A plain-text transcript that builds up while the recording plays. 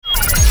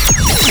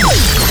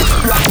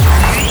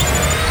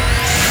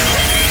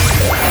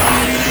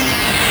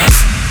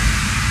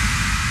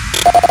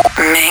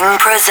Ming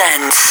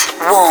presents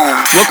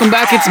Warmth. Welcome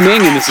back, it's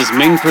Ming, and this is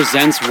Ming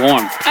Presents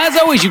Warmth. As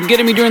always, you can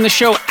get at me during the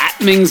show at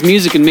Ming's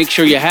Music and make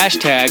sure you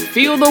hashtag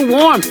Feel the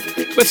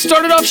Warmth. But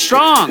started off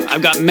strong,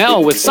 I've got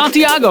Mel with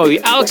Santiago, the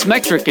Alex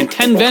Metric and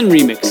Ten Ben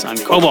remix on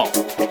Cobalt.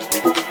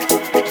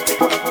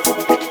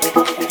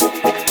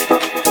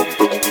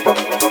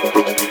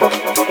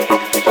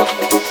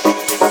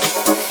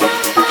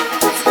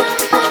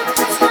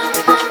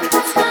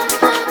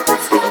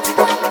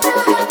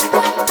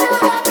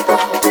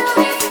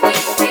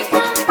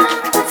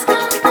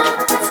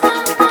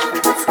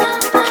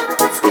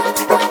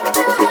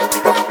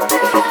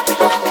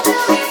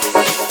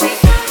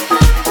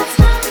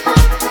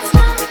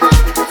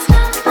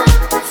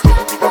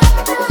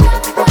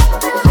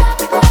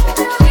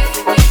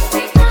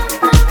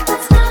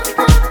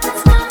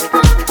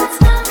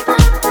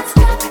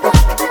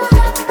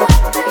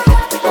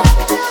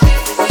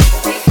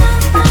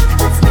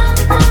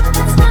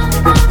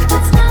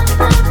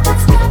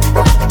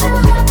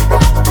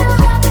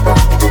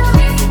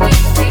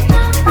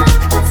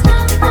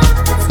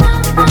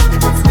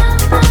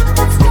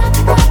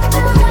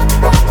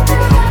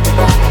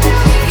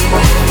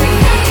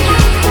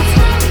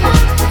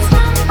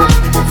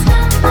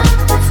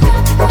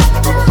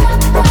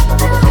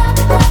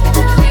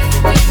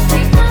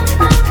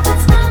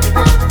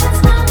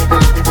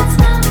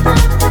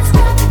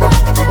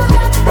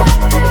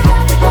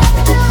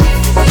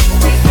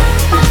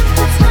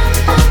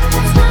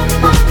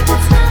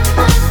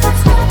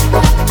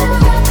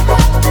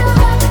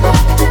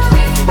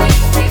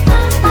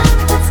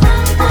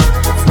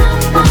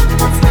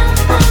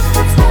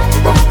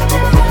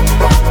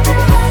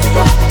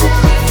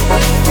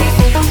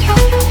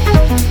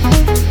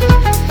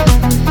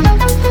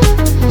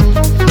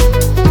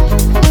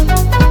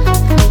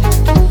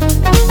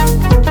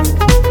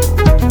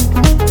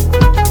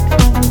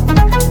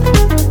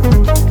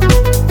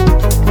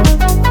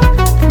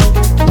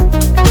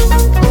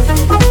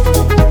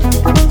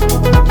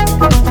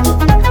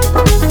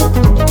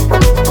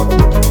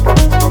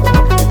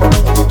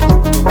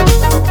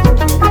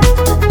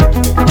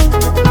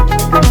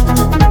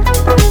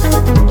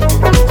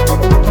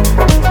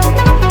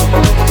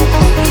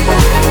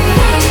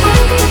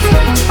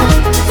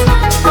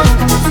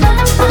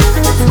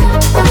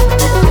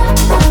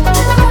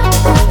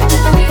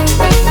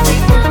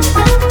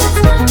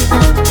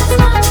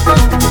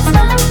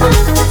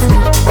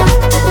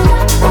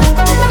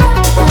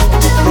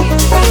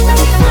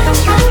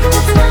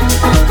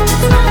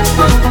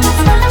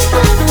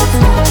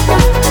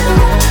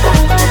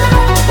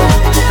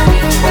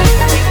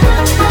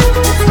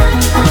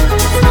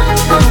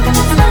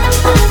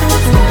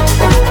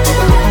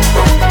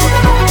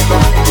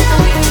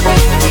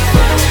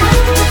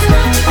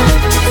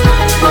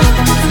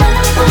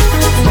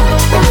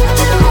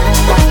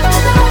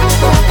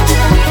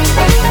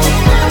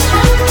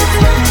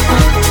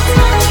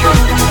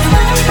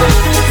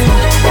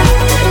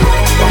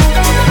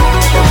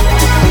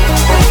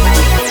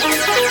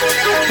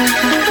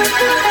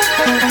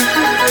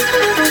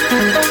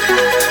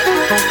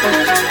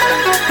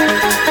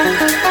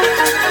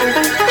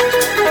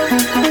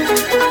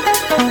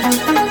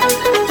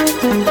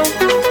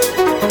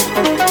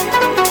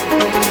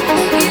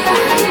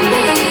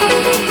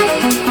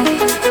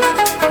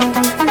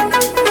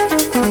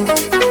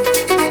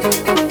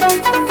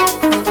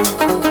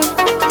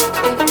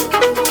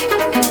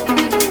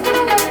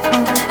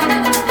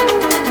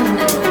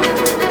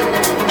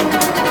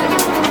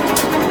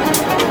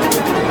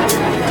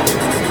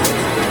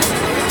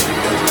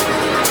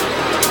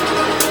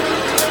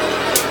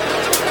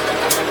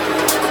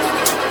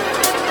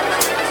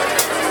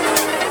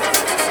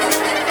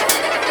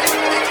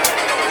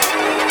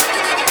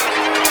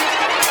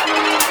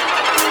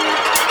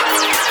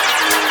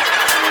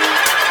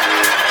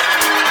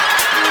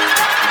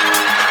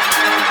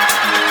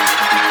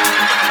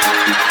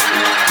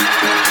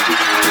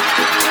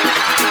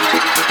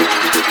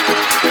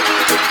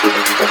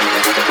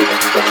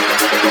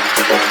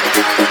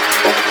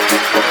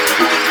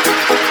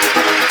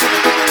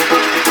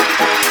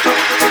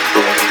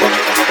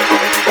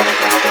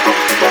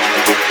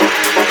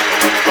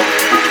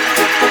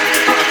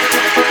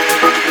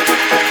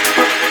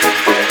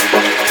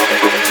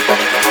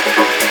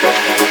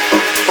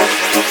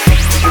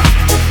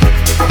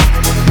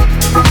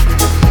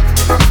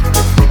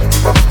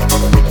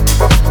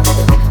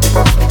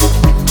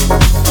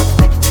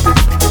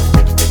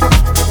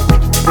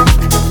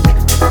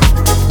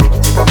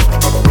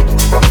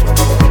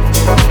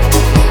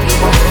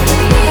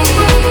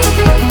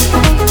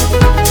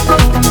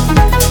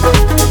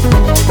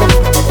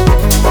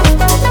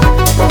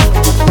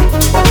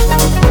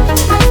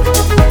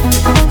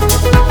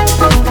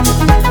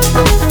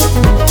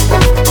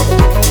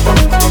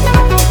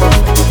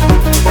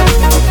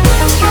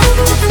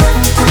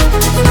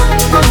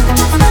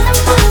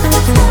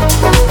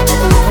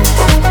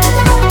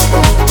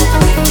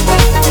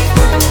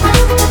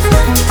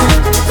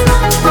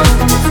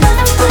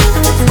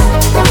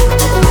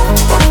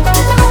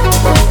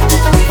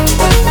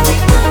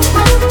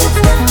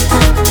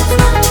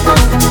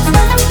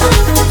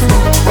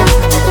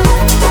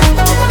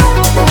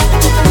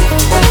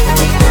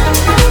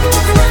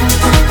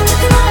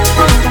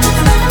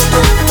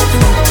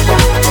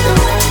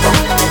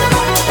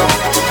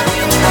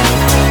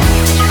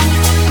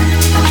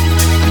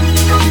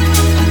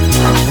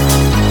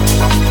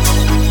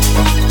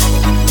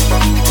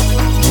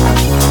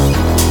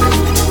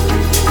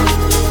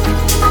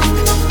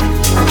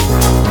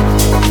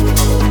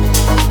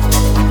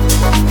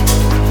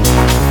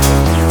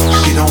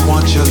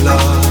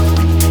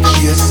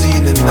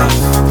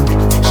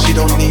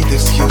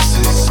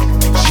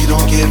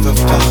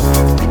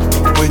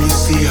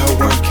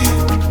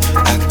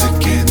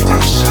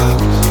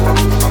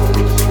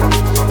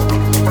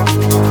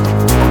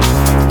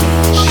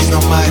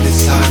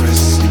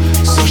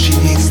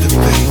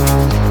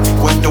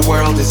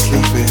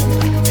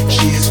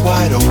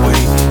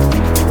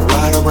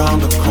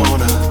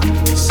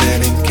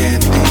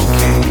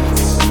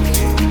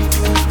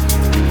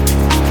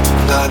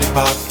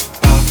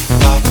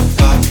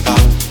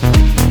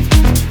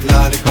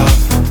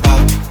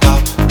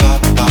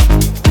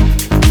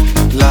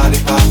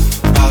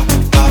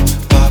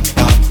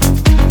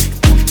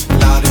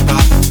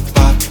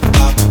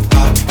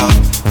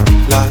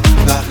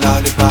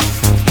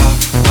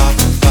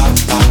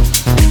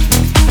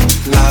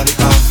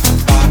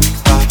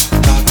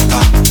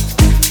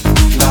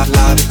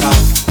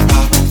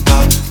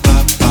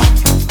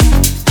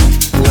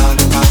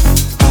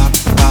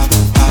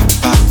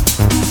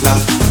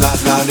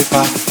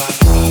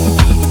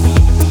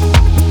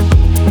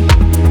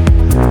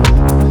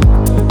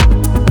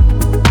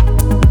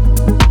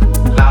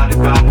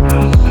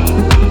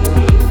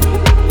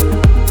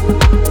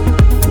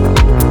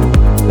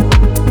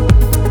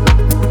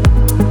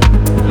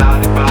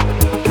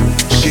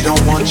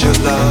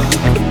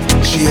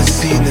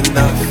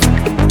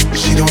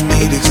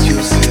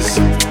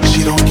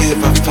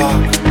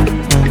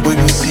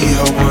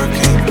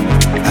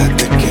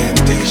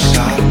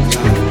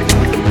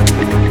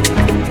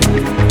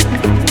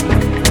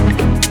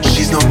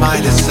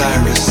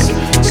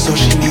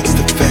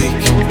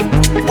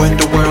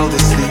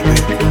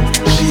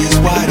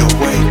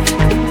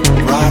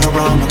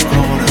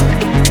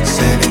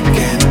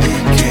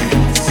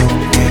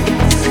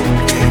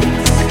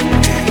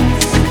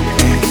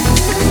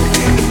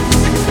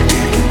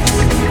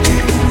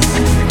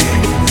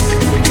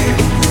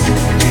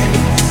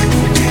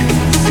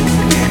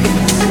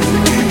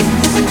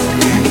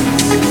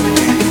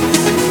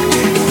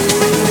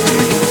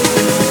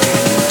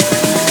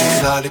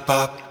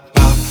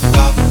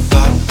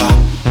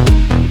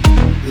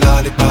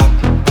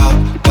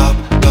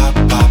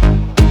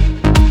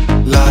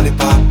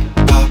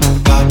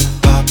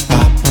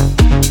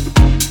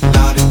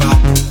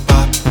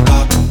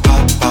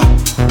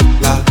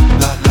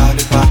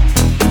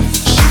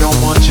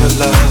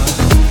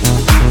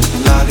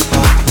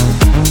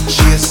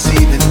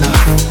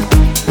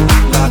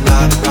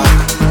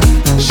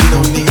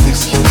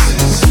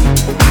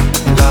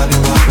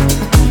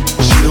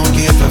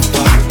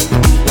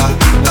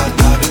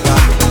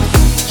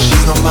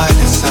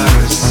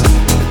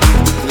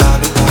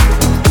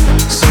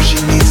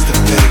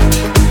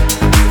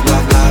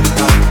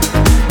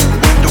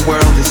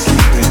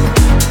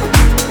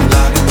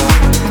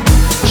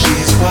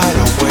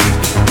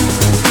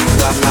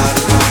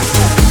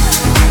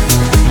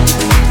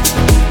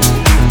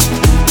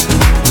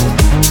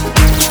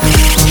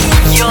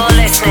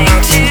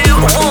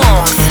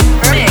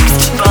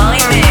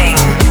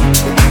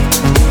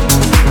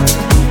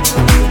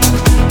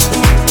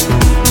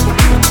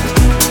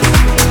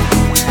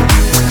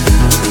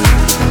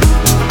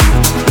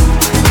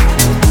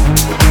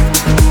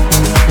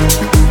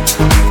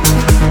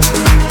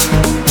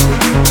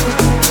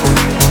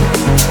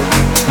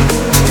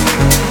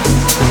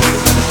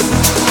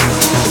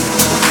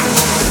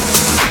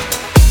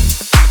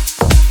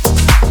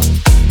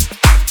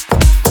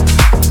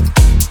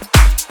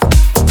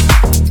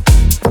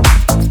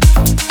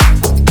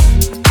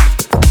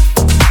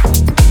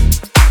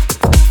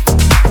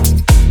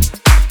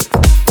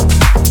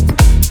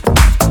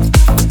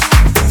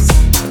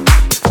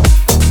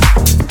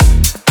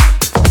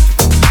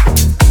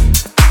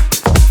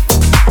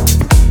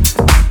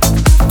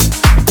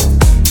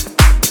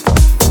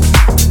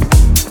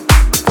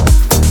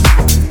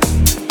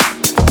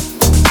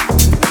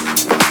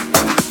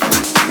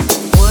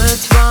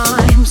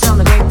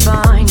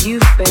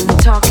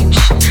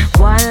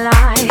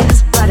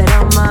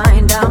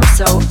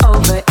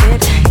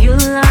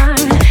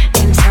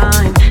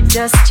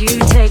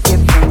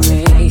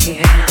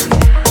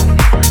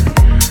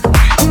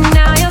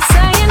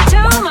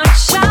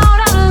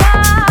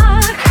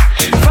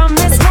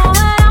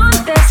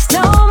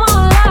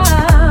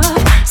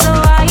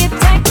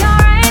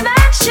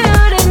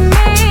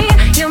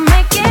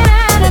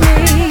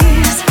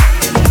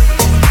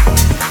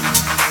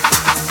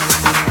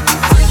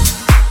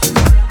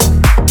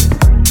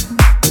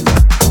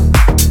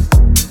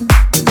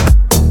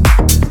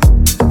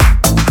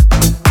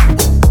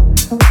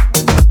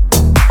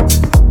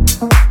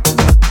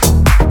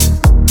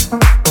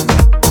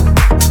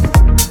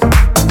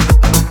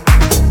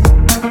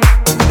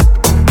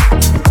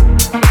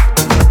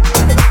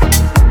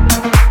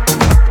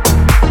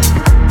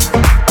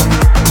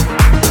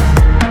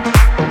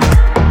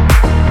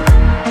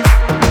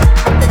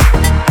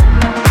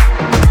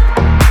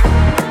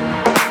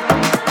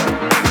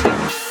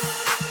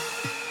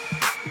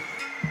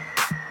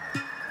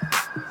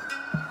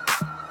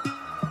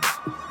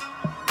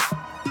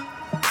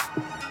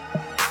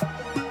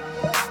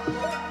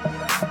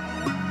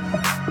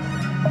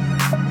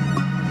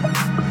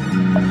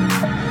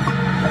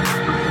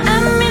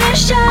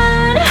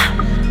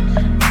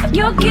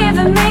 You're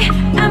giving me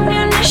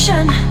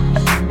ammunition,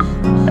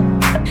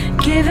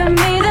 giving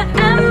me the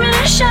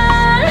ammunition.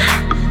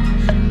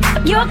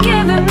 You're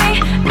giving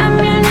me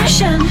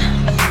ammunition,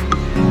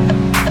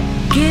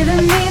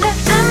 giving me the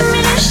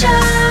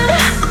ammunition.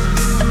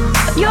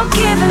 You're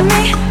giving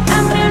me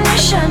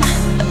ammunition,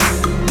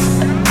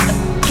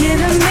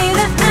 giving me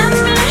the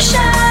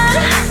ammunition.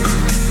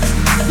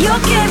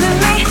 You're giving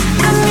me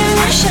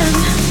ammunition,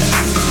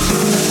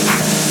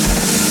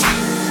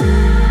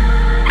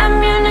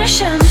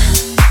 ammunition.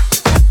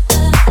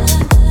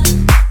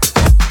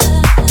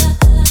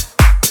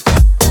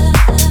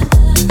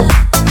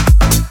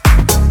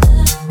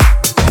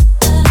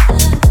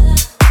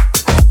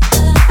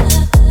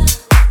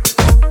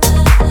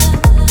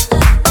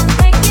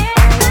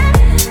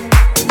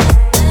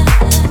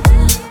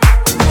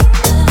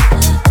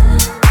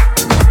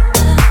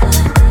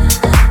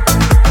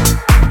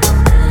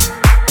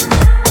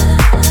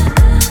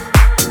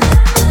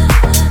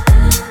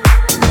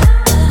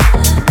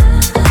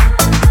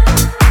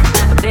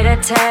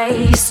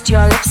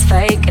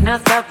 take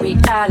another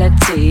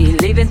reality.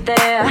 Leave it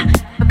there,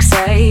 fuck's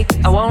sake.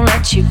 I won't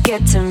let you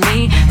get to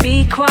me.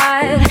 Be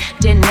quiet,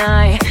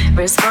 deny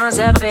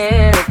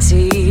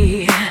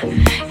responsibility.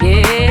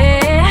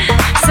 Yeah.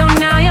 So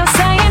now you're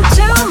saying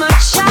too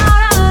much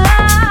out of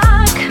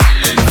luck.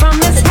 From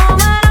this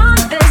moment on,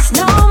 there's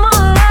no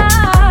more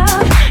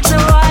love. So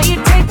why you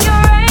take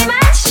your aim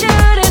and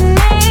shoot at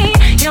me?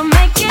 You're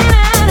making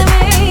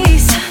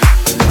enemies.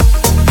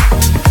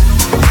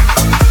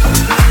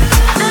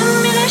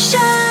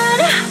 Ammunition.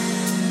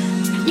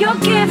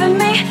 You're giving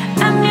me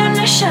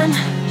ammunition.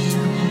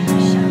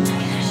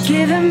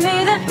 Giving me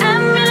the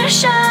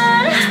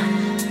ammunition.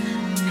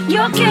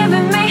 You're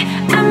giving me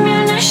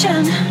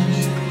ammunition.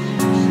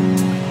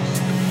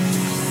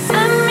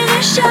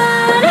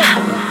 Ammunition.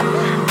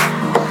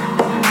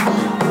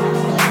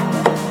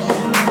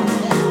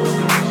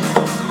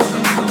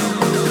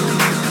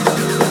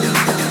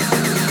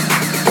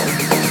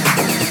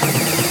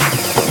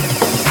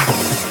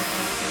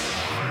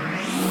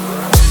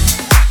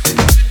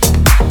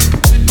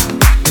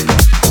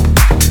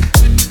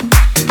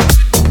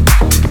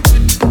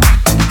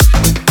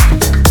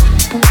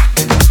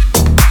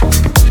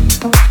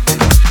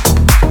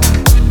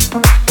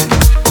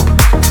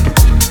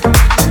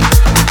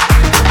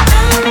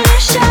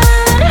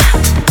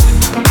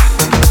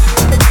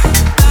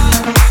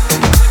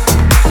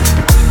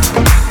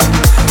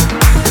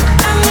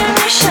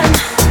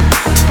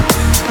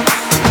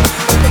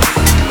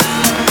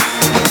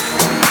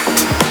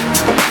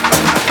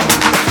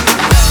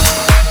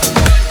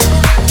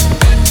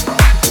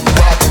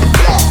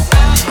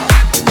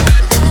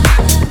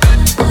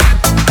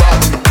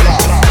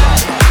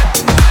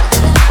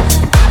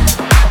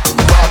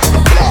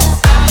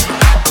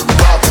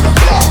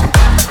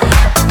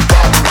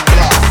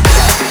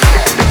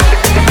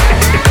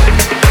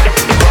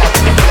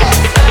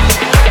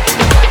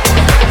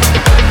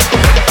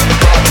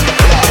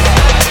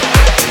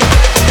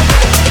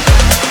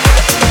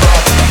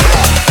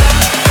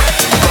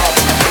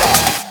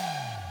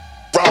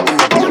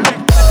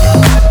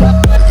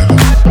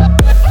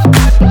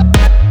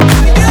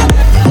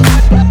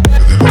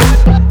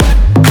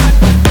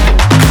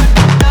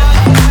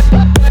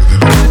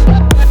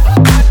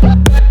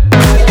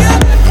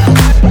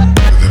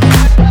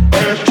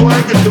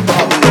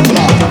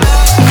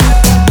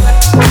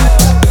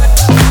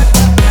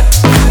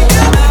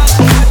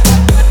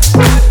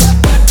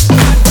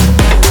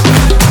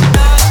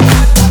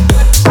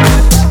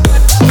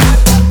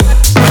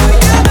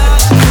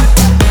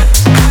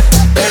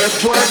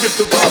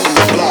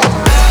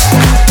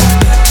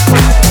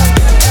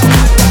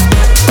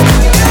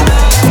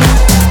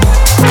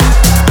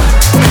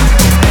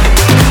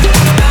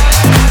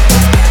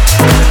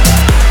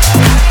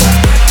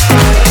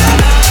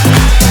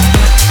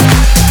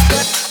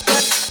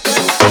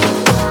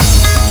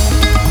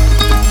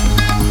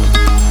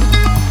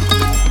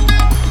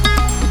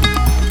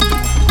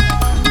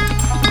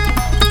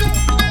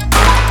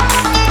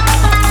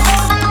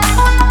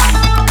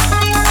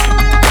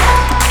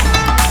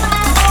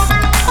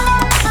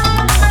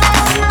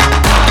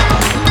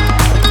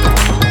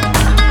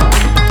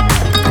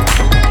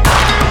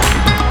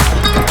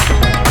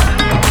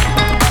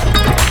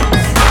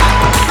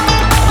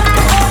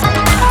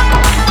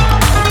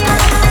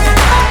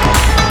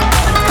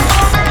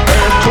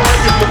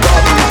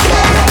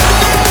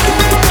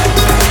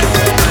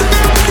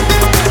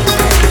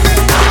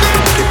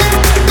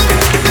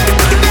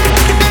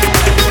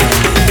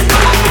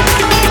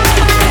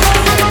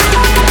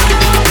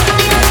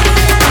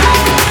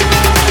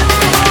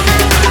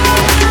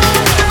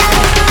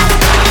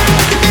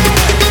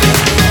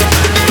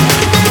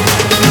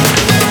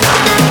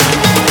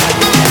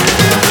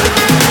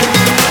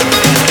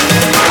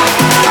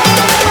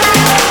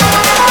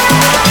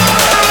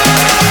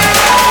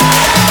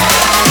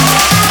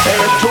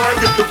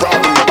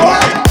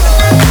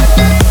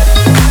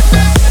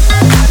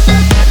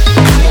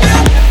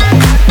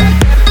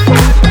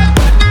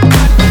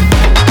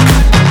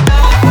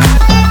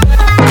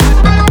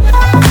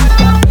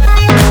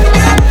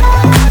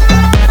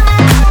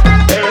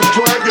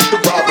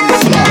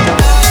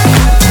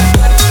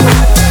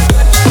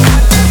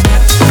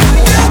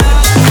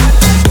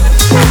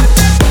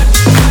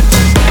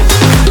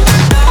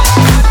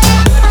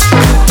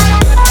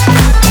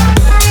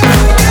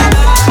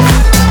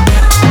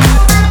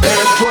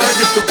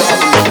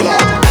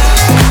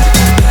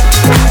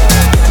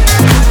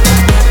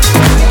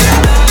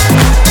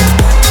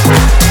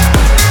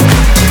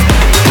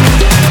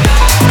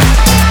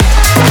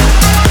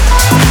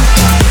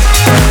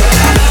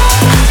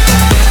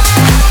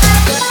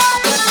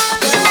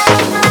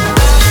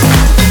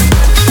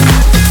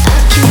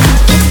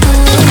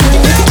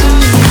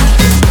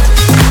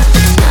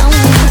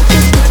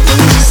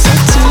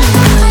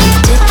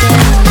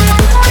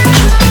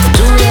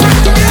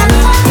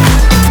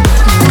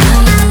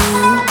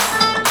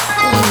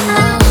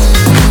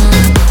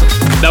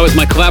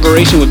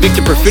 collaboration with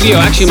Victor Perfidio.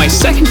 Actually, my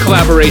second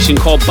collaboration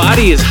called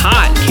Body is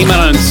Hot came out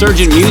on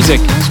Insurgent Music.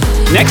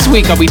 Next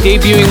week, I'll be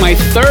debuting my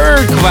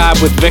third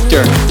collab with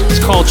Victor.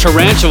 It's called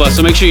Tarantula,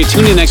 so make sure you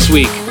tune in next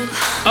week.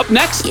 Up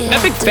next,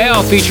 Epic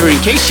Fail featuring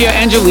Keisha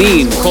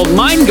Angeline called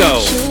Mind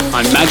Go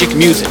on Magic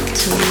Music.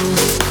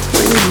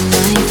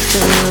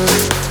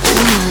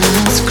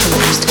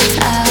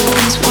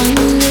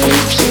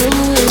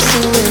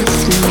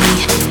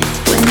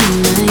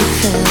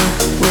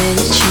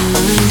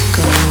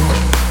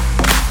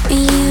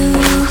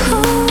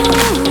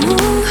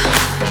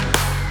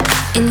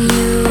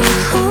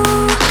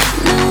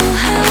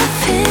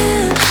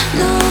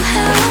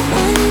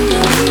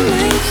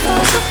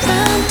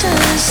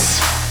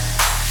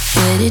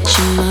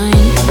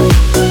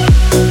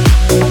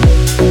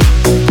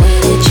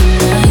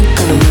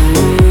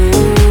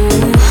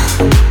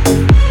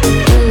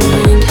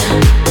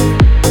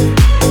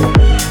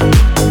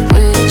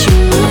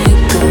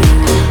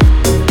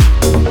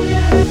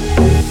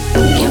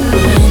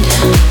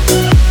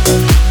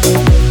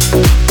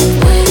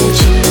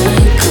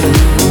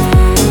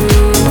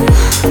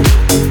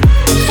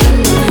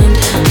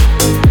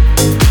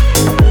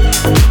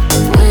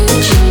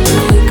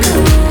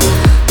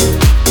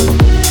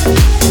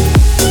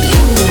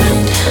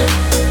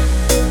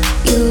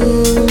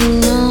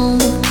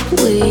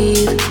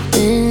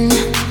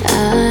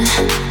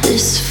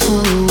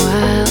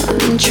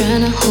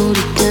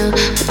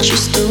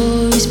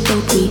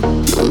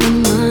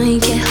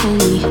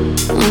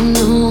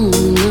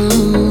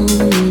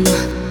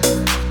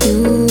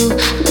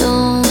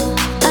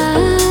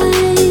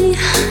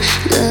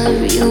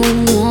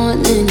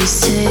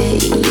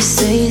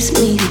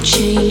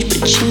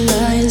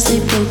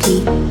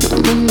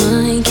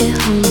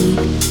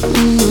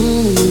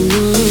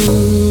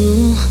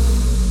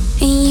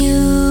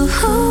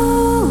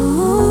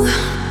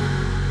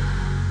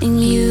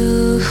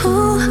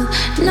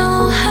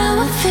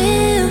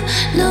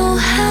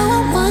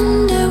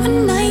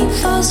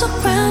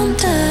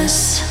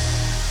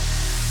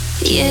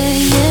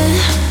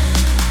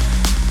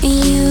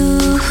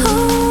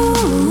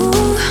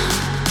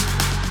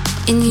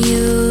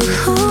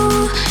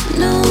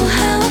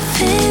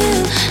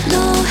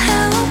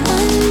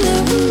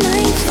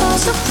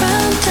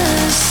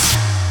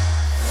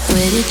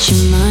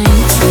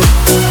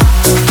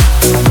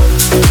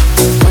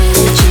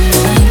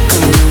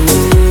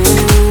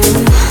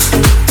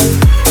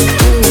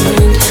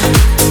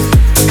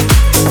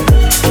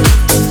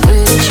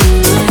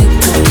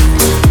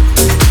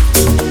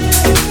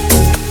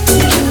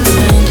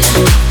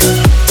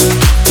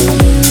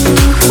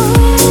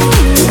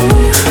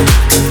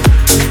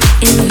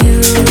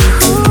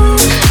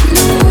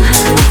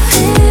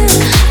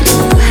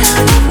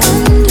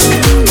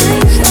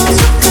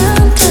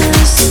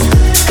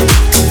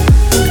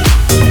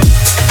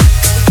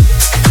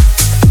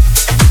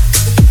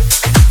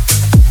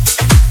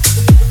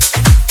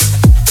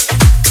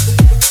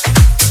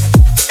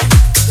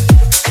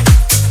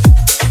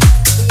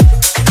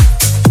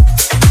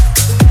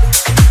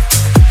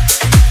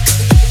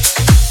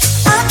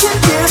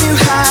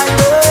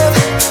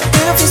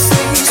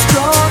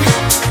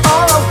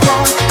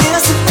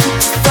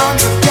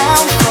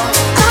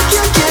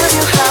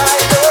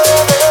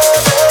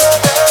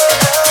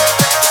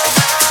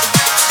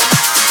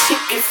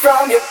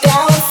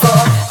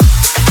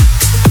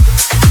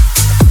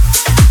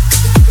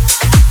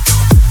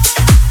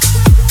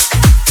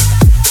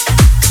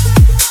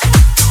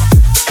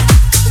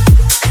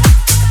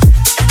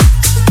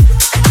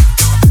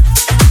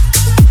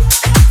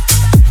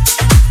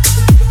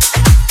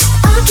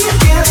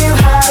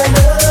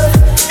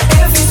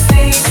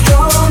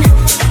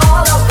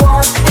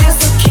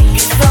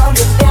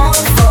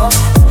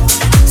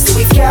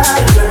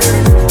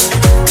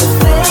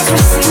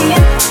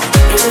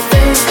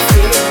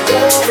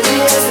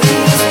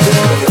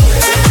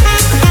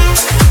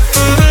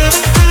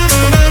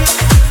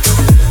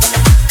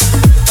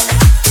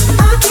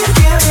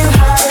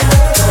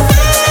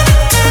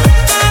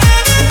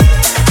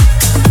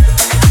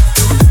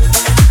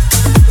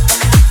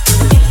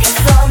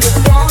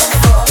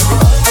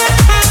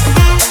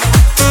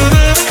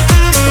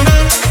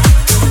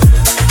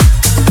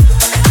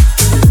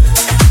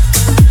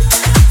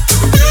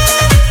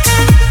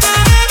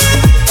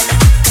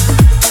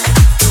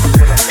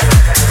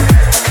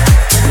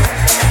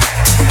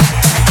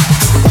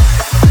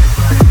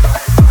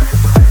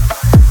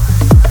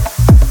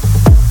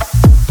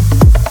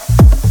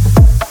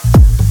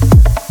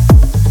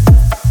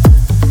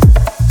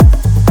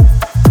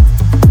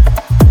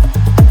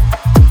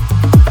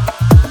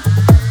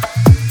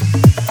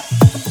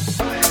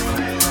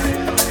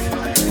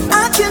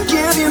 I can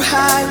give you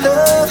high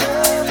love.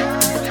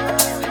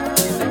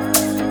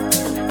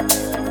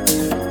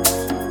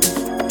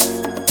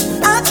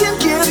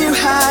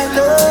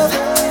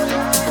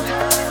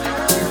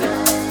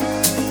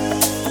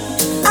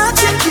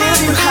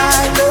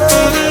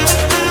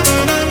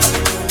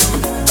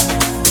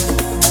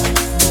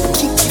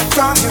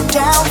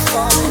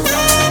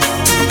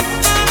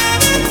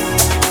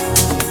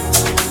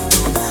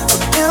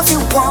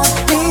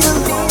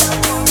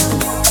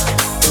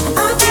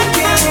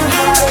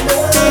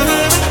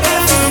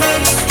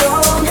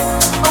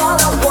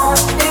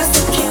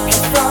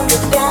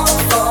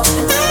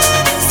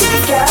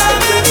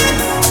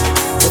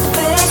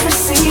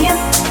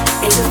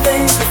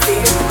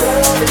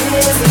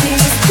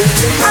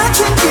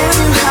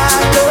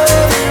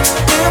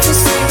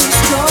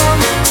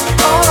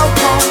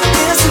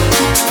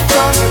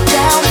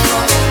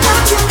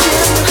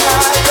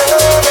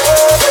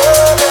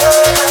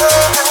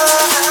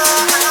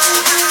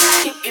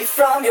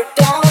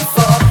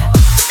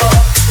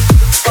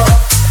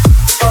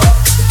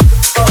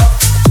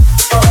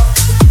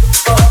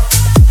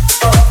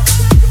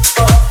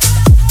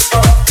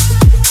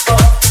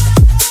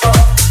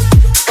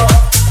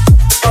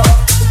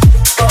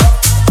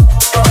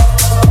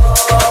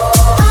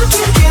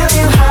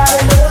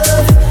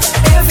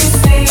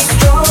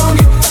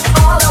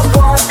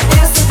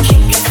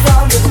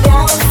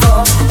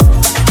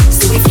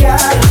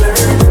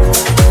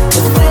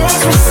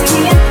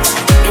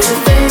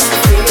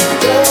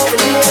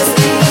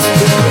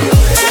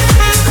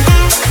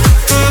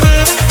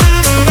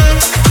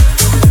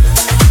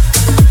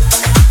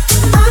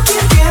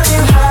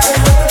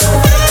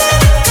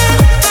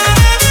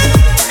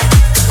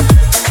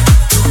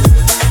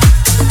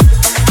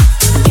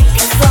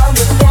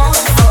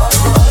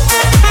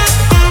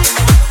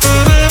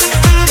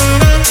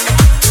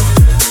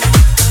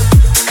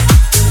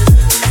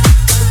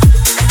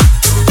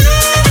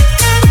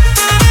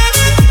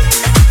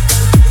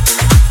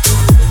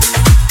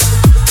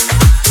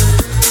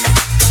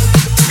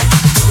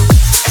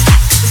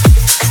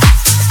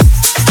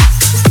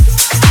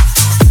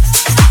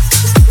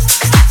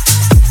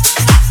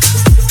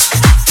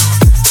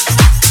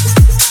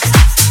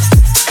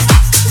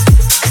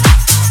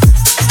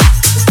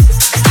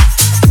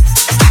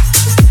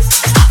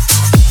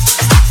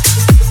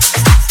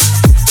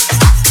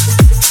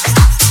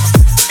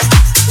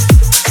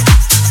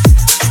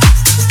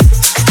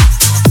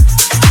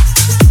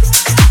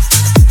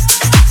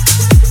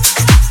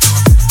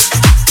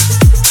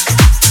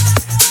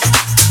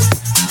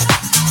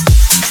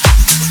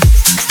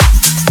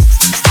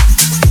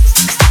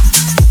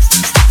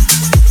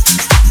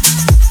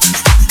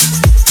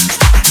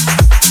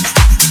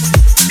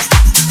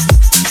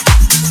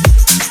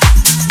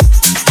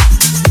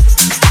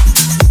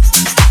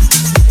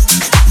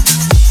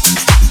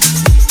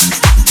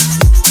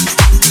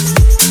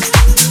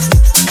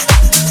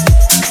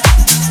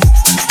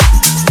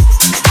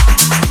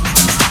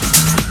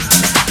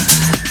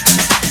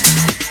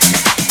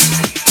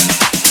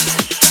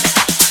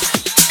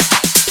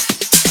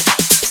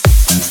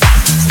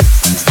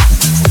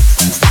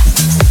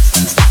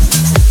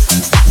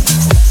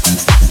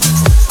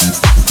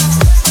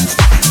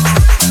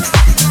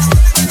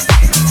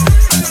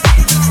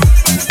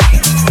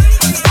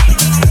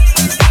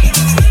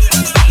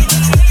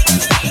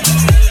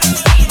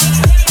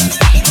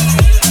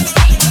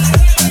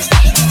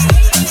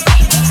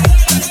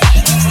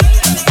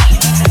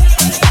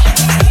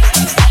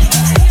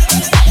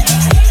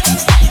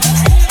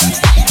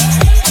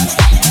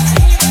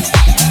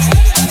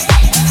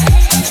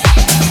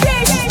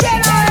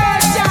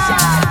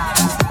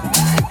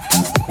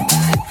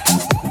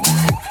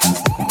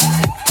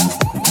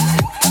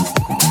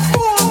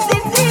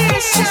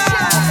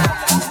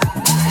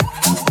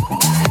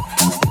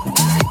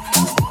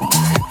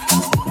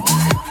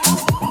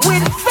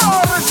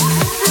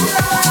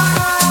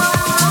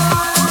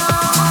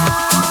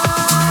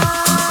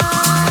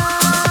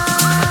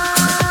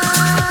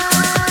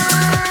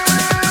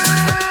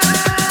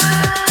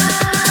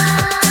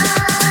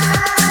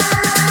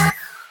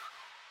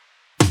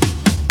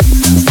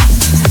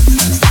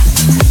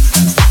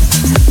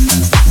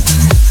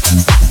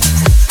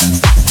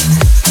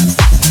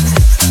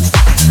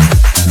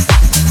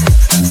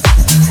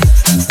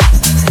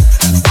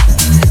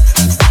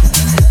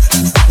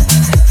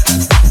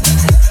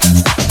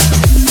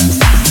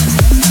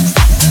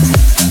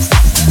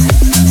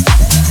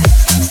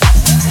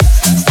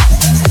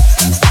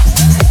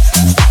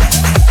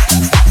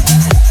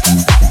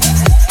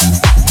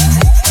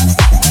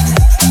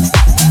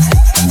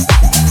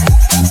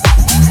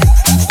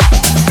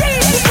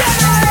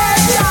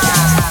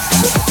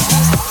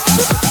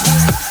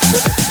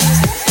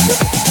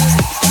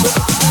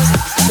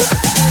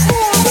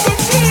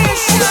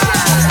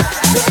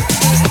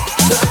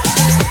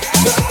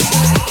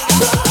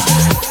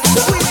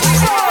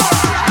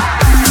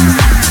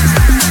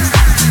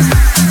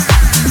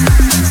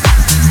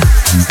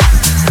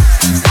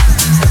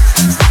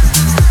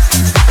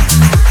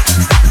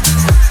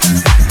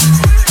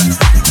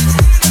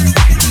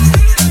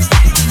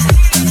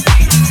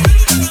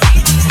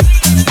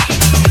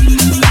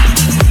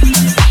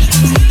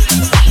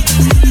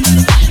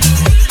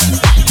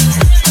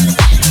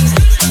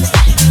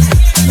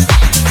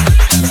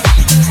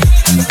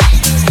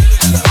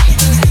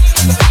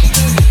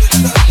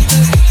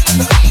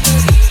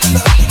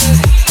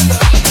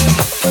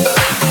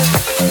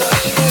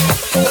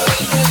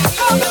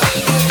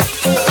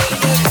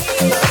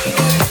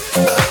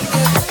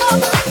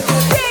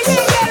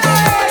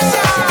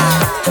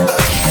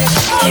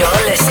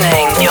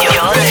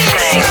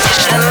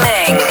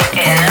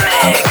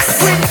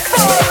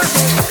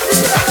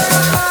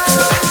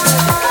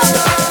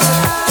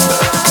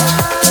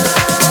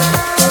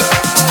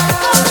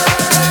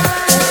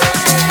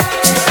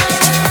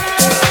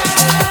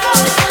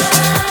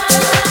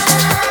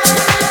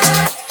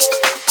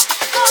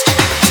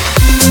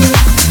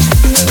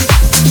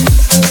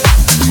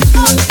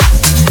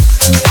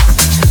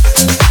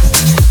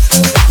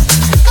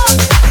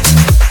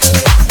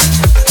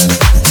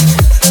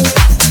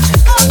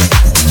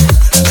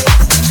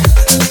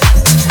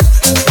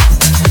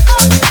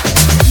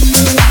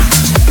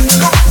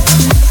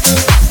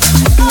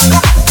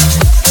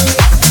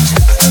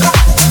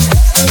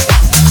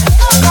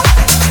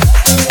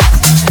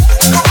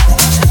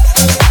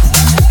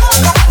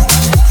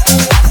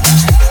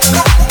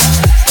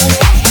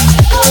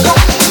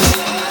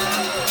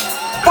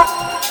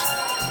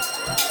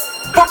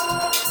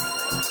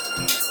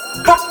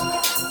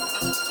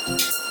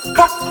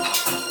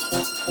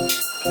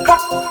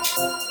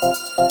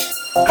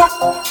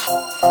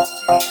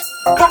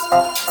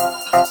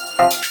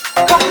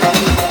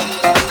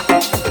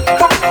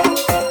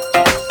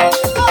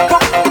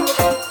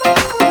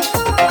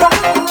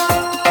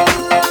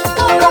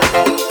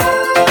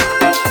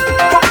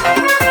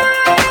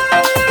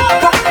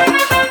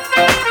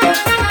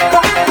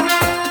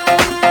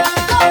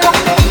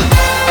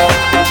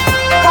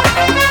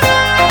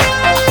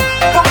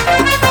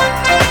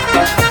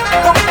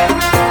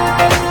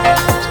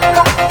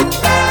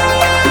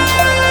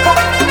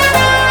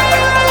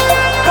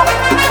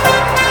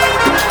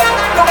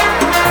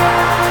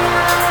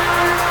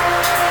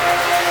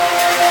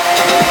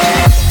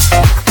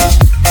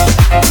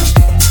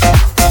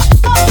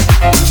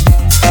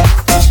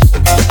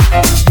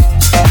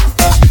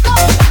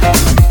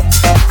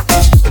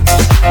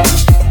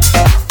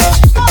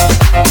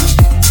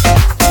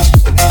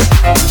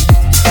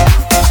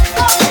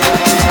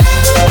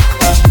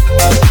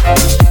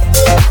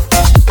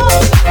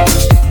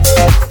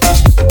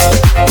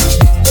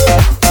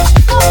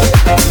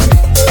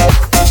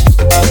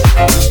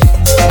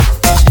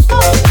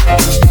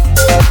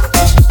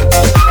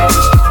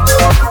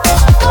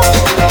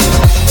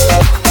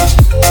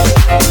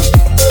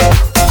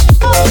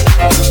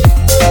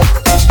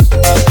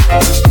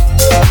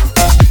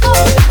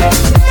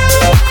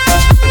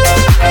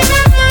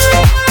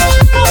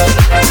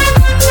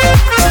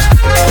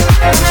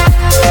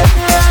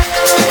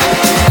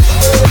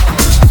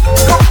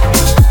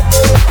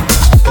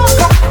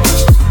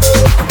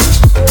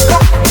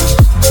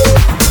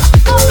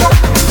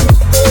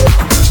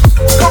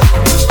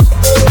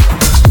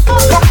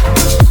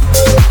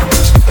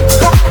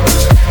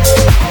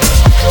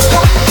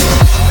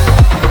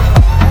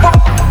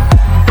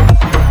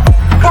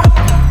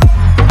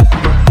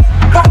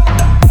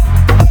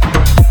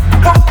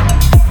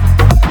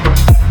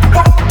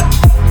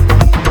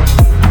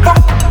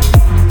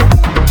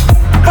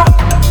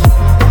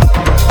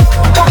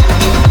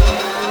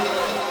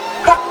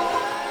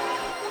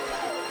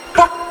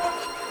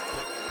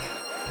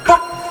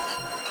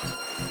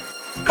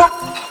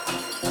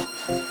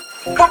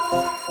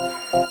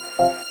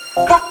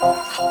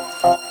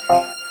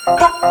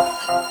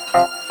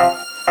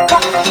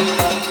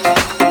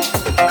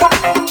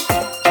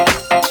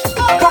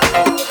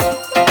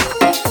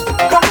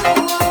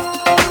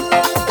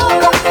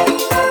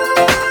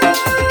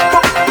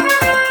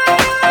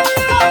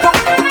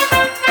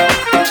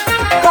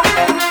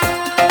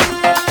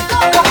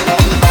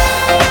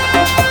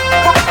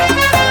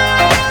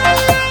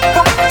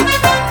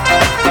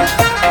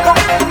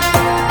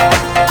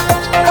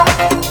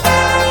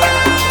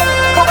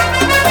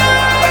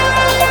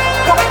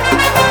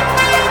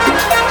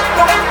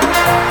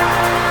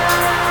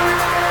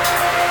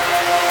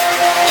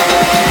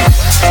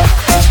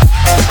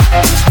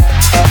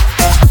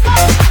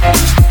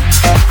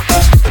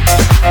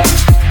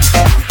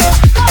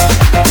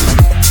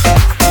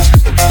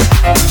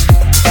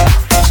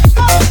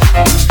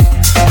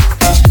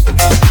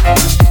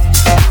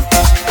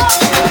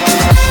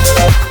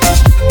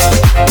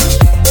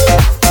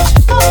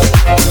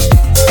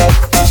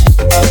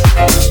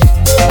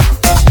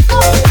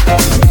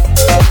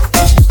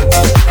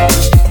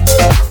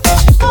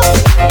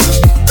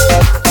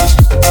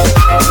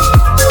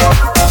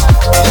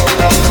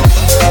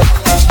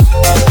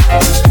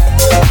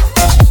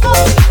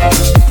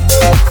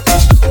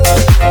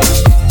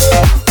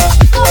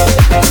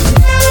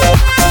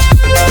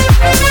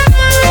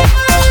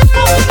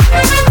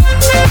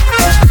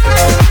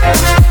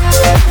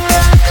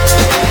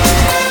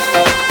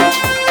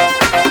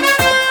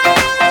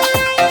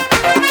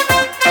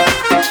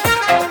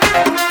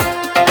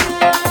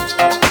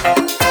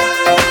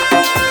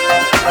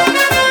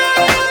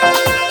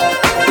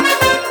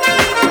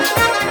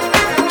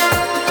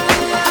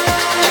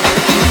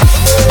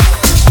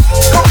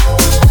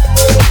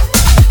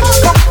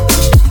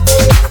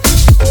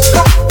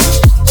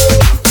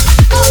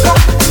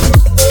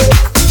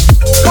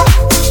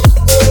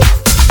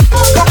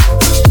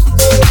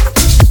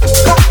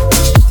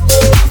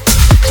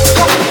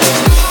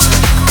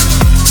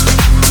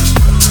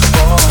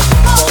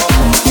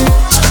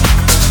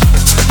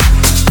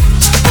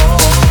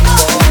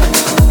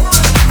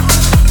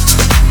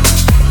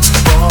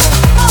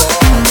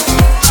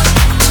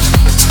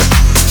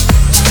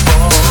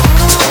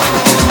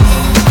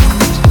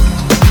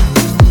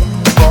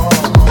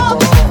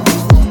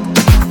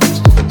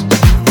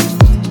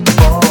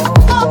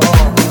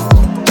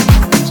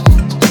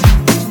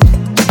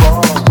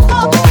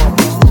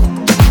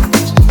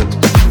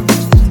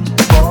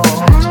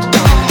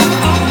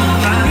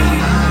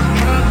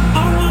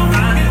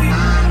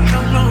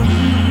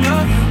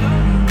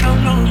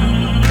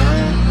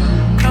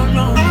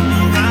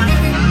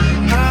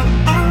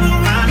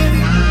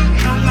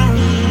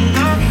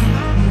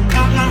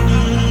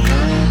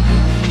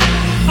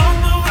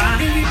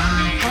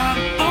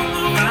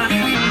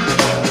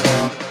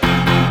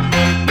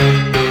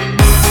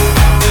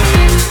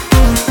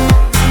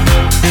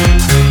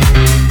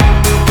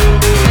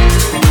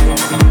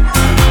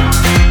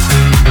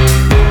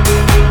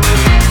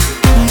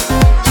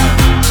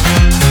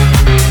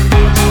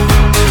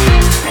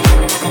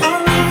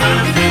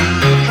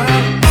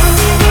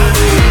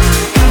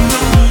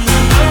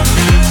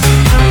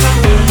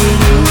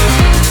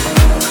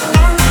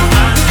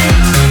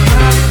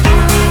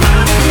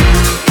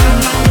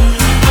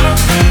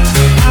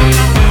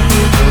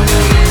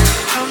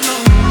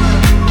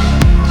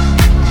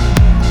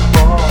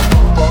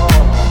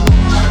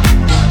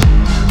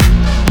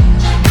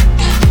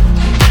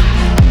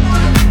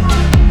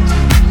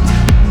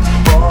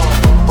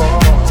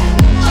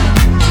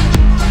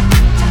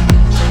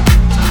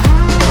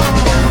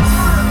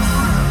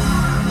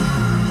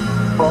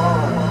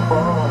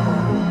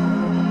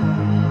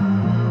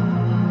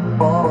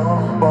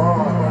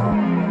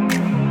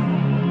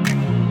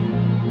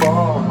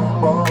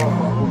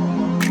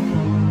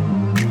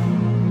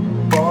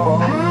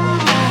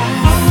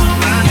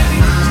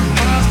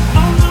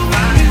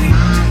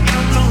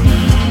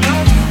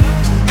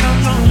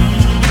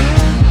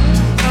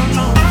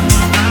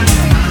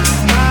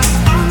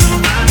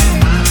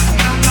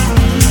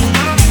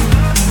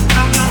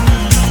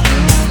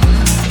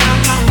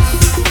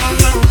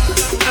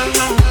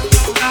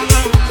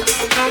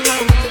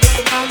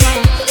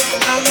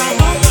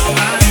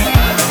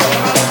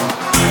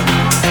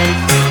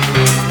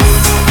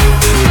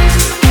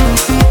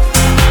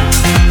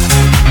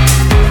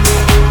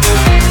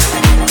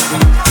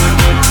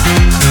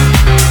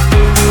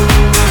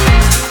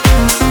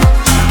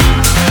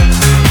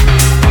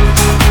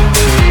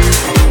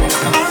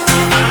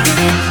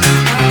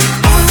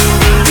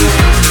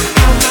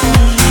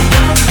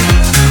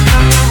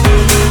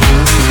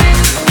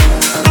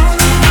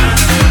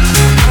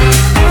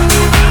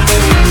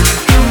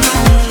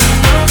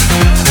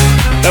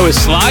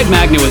 was Slide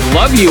Magnet with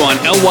Love You on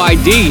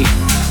LYD.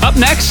 Up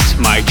next,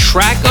 my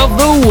track of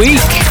the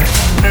week.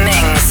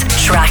 Ming's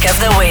track of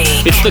the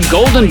week. It's the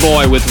Golden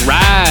Boy with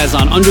Raz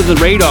on Under the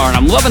Radar, and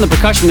I'm loving the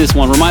percussion in this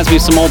one. Reminds me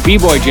of some old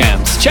B-boy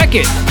jams. Check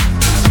it.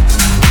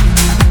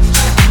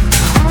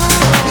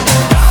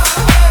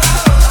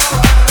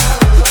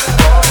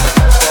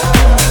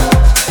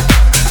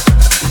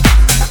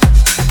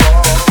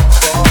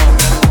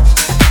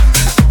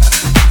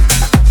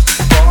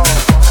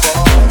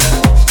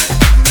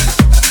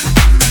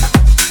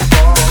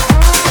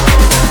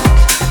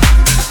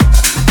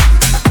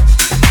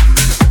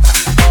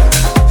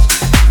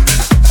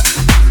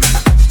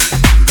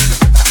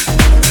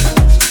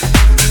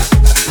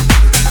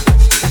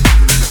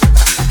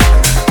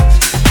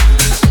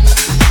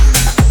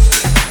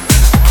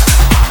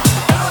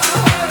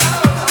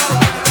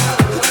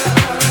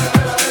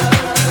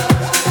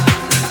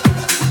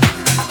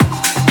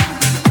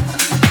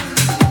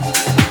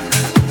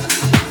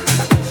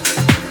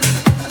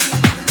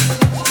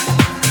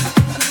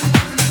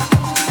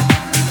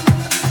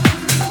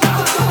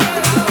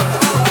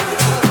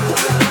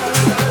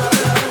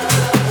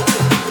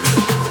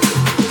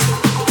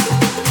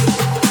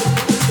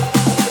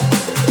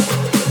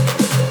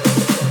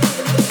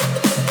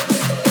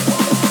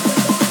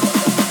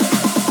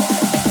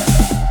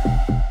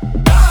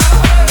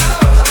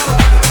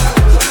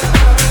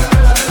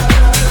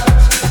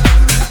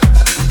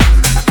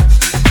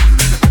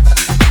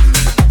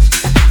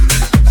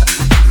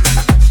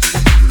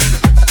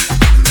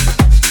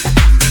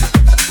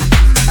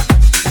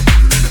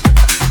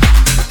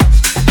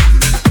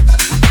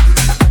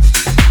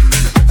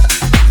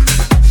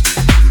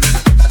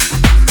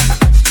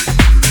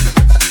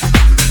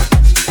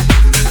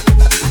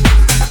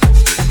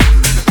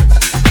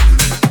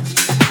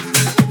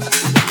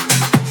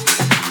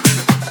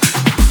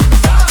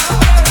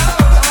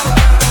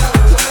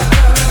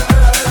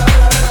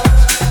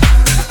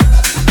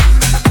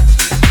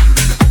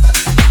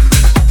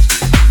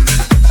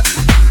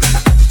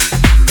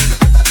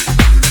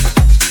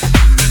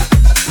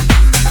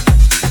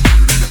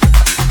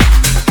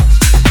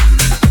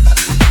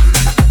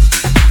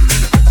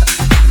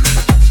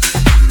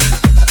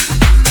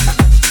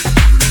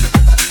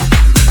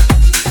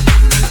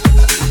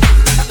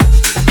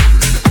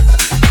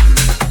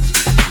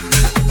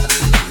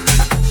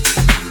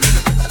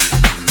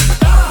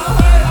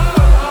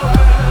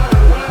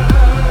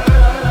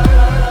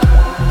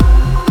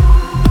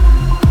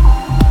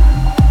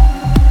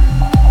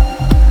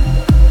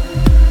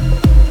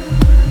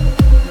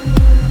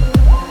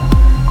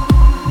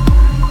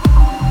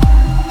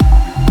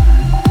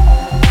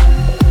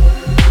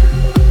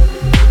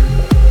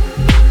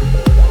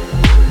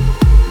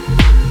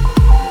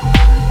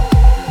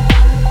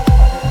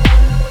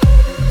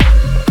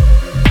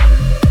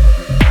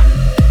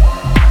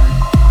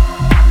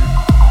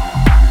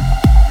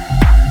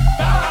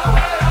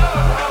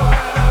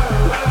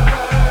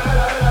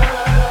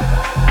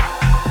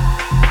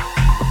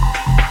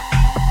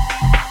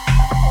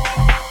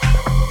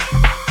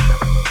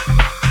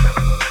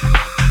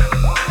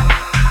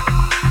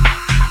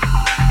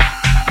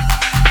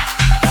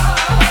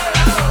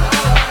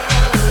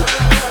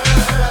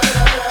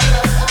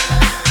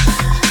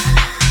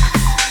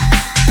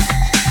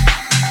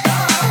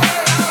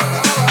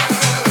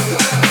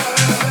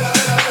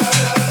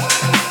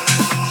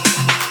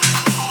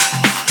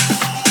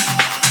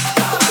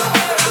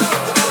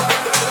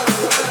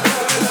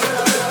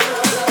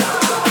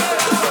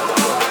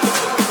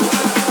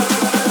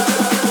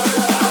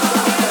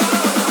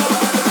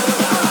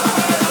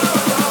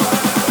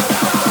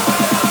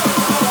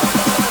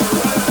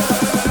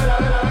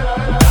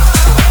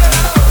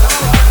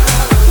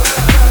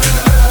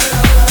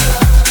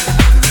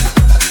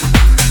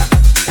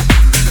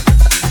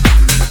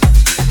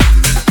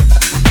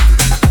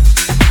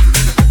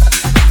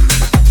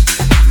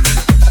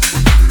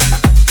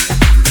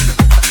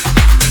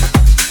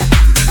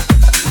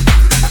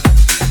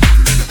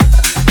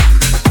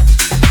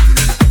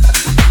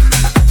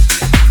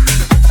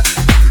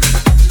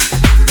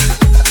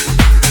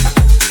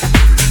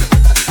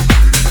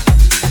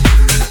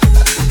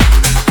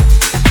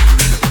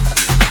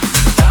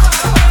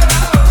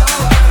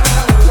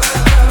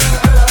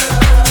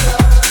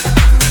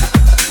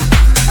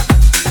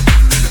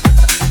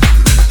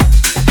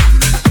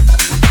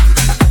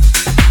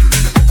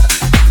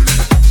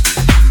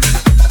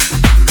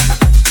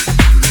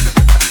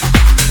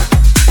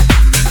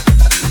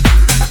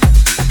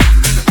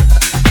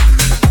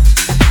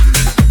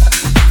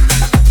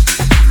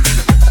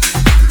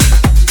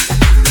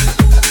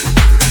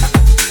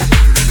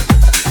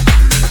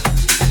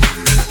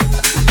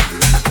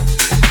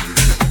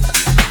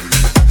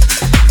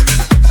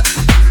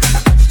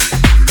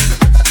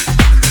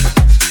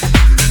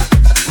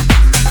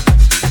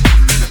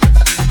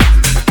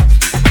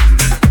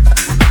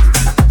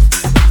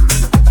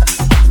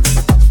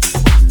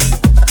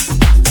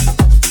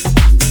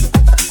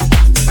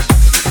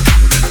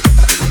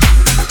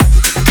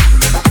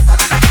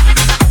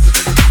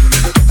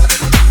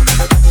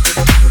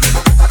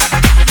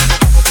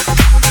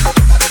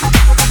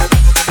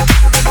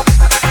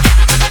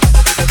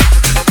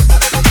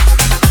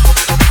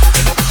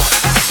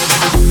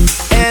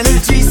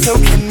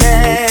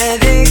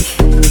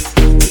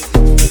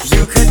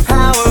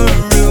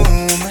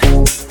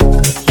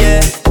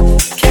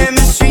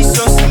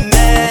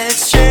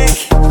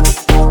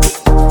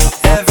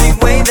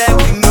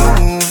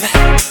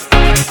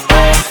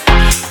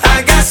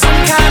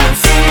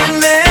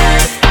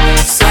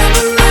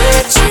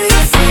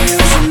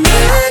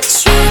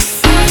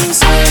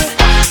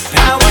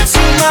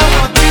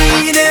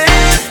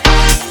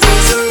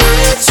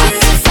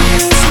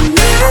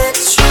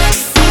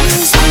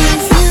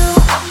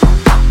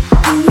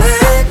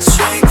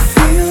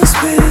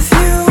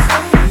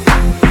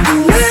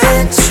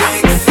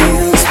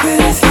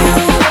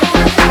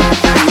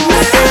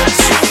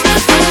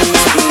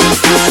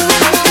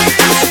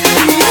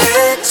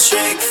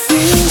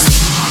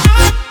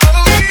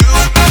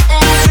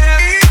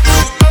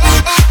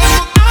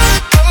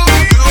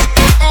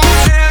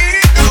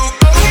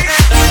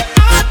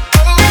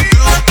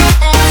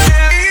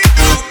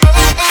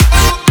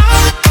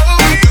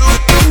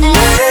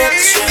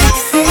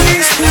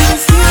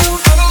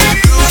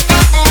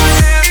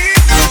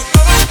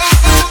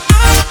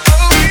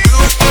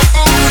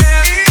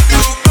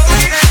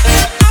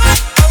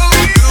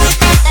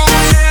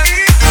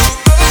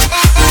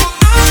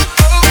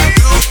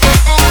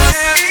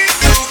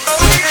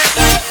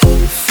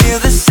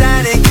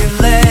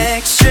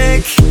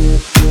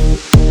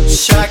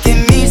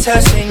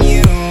 touching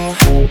you.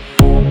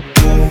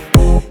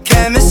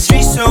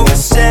 Chemistry so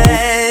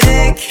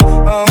aesthetic.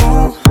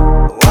 Oh,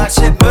 watch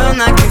it burn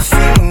like a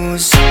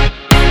fuse.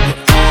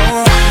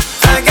 Oh,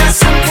 I got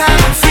some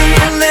kind of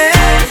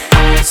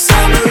feeling,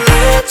 some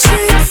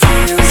electric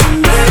feels,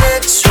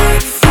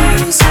 electric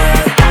feels.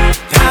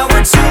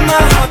 Power to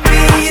my heart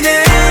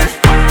beating.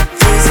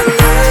 These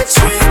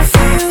electric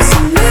feels,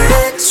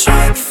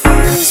 electric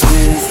feels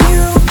with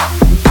you.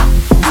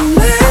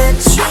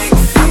 Electric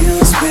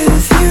feels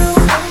with you.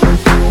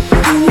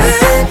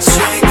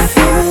 Electric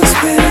feels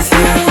with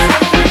you.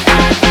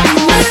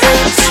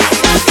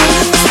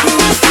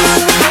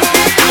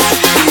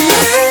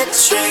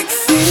 Electric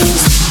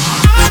feels.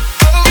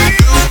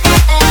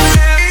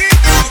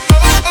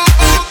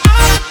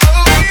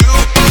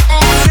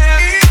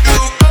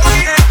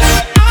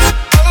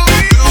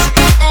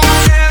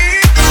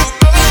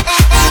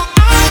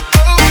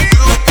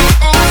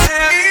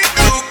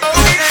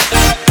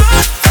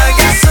 I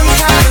got some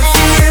kind of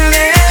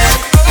feeling,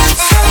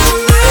 some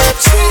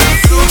electric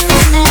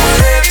feels, electric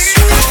feels.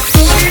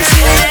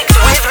 Connect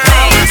with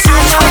Mings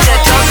at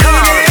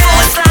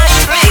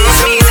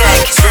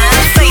twitter.com/MingsMusic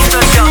and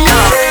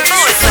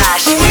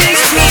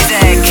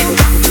facebook.com/MingsMusic.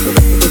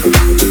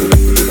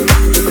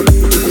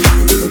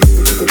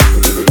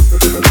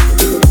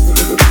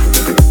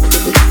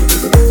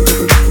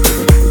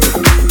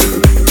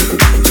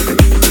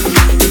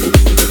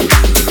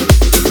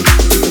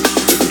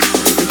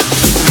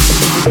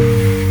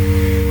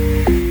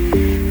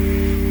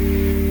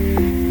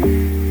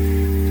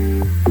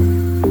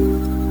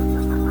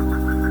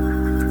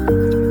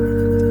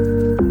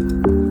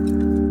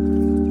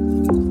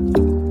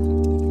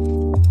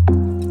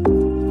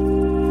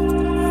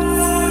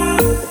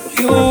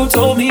 You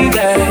told me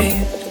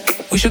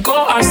that we should go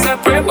our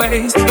separate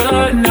ways,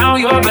 but now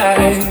you're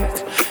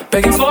back,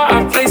 begging for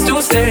a place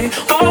to stay.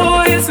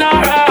 Oh, it's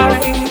not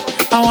right.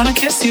 I wanna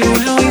kiss you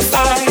when we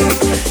fight,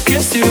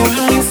 kiss you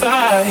when we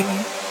fight.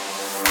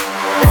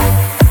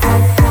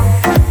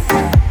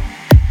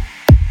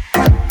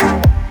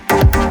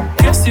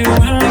 Kiss you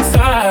when we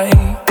fight.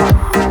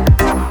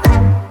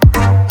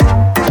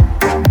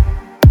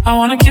 I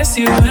wanna kiss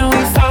you when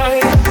we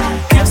fight,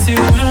 kiss you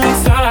when we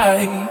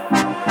fight.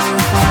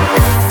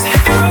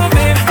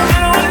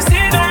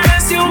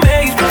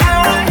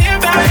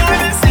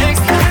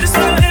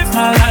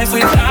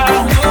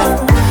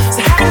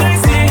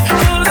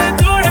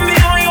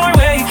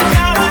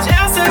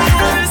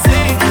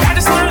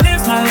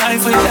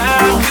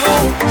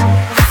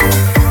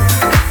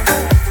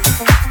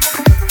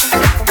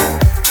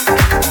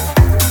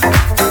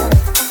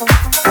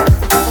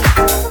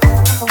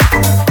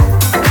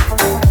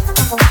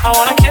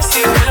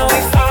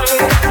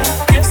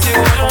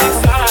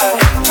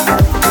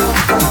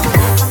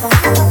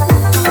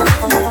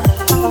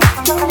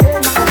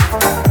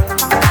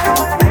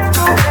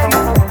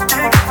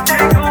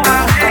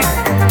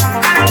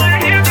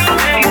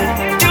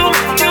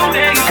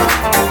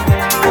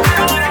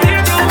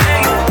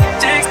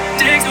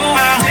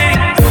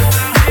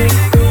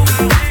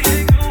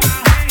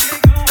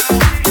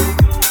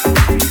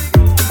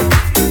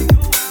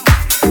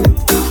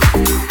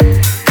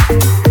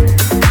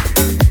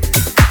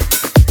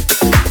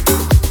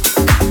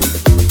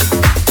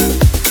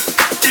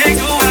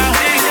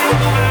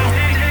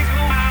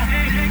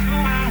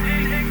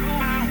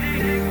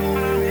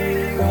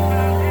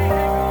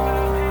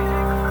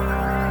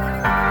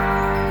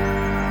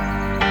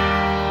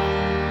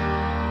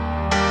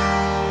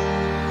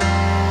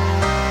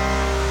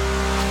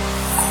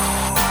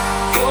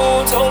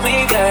 Told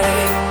me that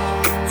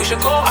we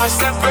should go our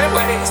separate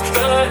ways,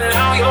 but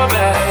now you're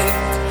back,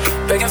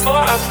 begging for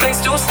a place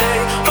to stay.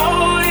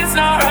 Oh, it's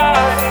not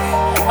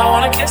right. I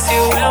wanna kiss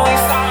you when we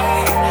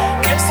fight,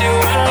 kiss you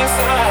when we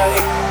fight.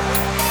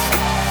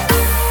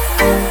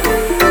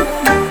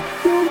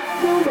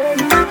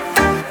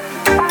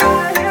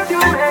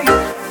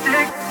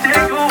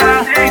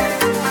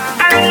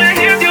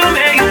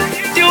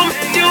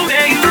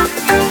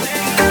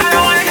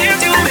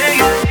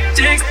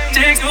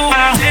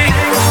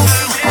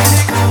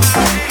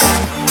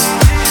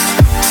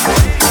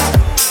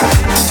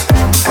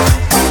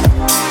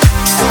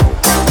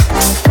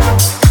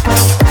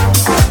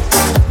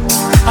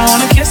 I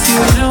wanna kiss you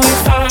when we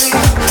fight,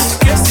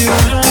 kiss you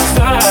when we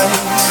fight.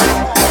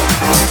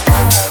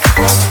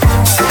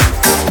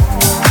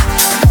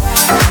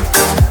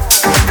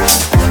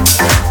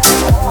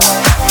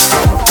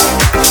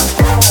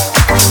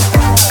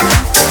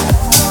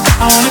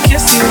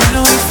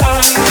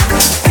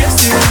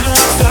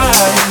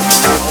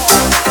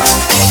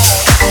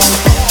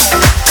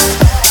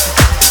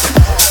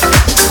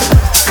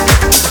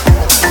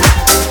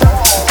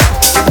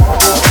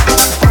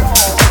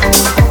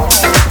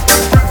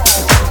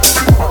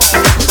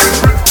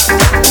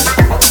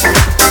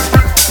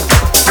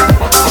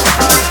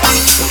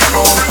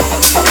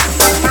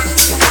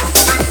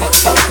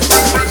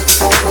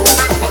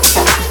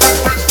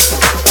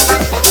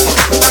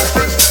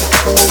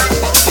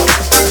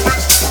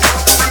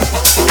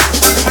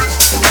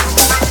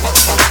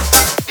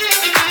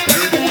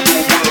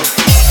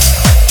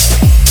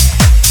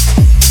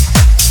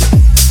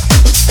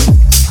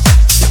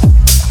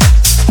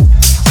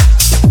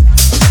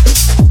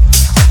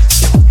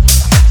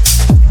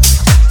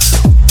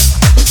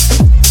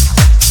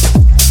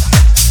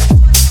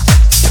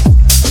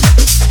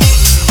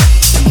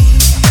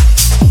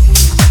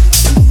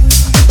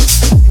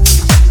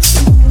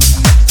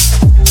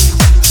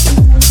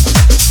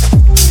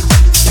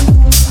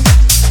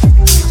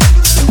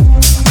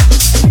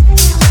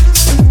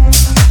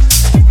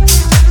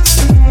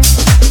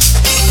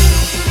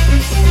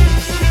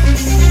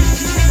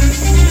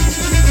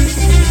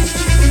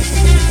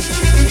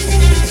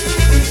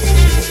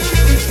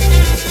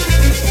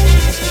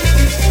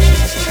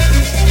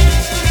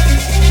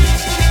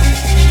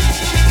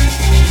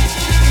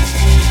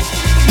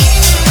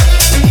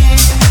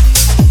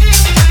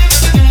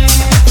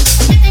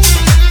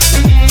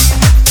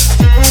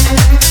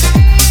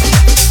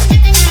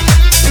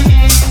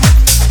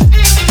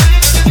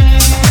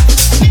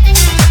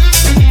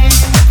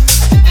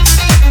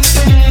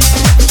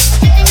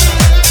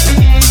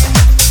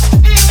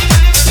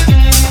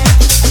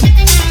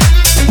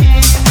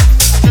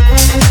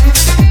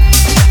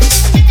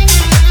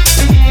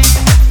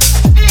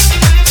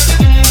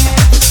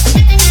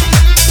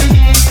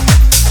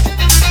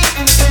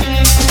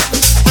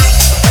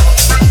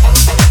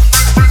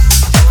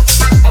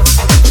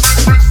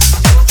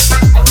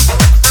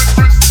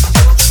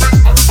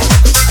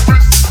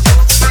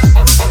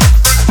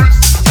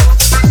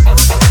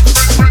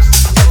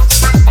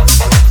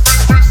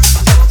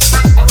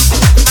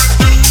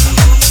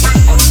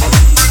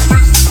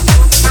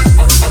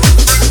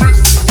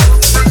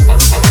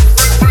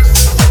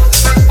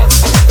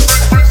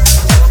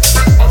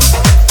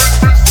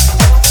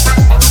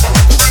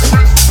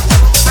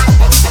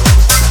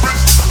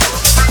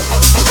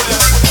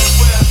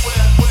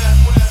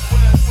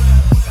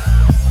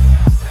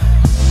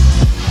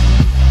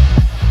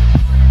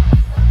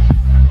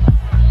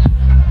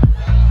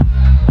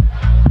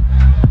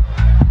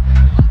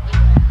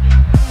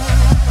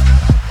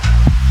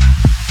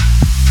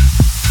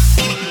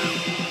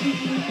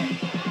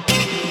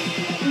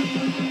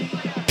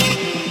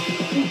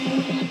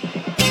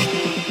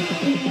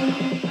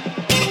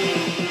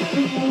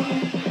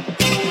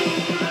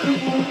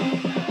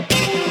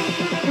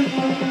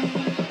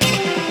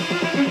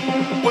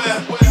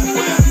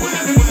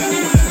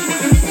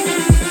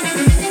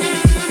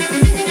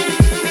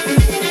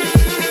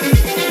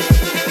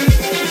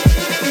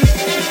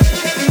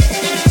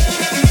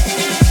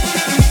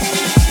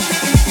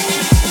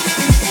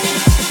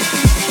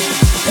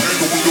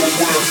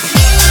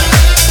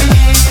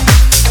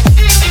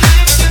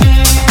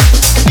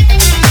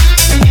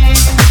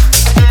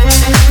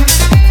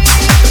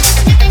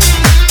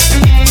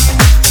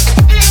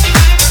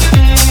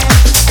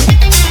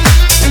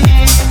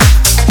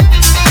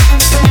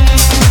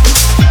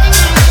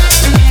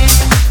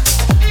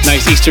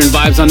 Eastern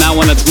vibes on that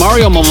one. That's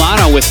Mario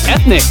Milano with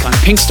Ethnic on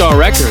Pink Star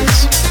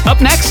Records.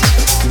 Up next,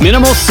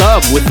 Minimal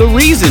Sub with The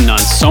Reason on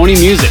Sony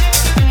Music.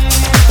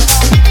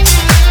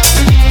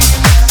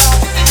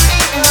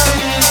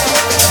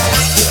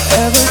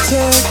 Ever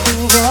take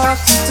a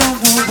walk, you don't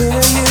know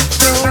where you're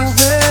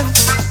going.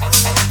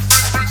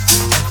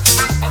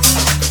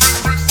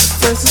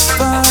 First it's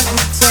fun, you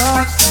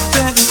talk,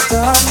 then you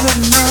start to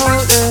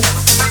notice.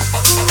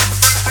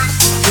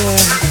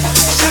 Yeah,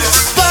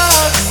 just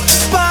spark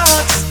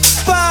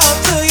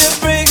till you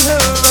bring her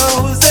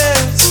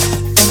roses,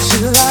 and she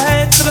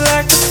lights up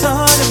like the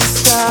sun in the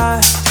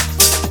sky.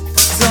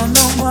 Don't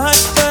know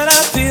much, but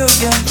I feel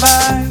your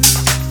mind.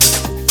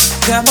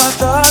 Got my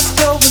thoughts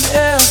going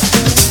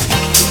elsewhere.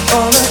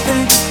 All I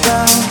think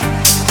about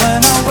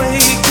when I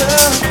wake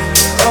up,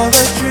 all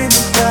I dream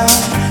about,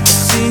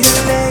 see you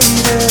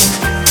later.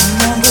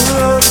 I'm on the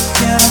road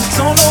again, I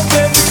don't know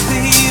where it's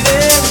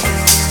leading.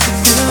 If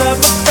you love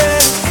my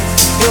friend,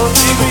 you'll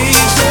be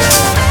reason.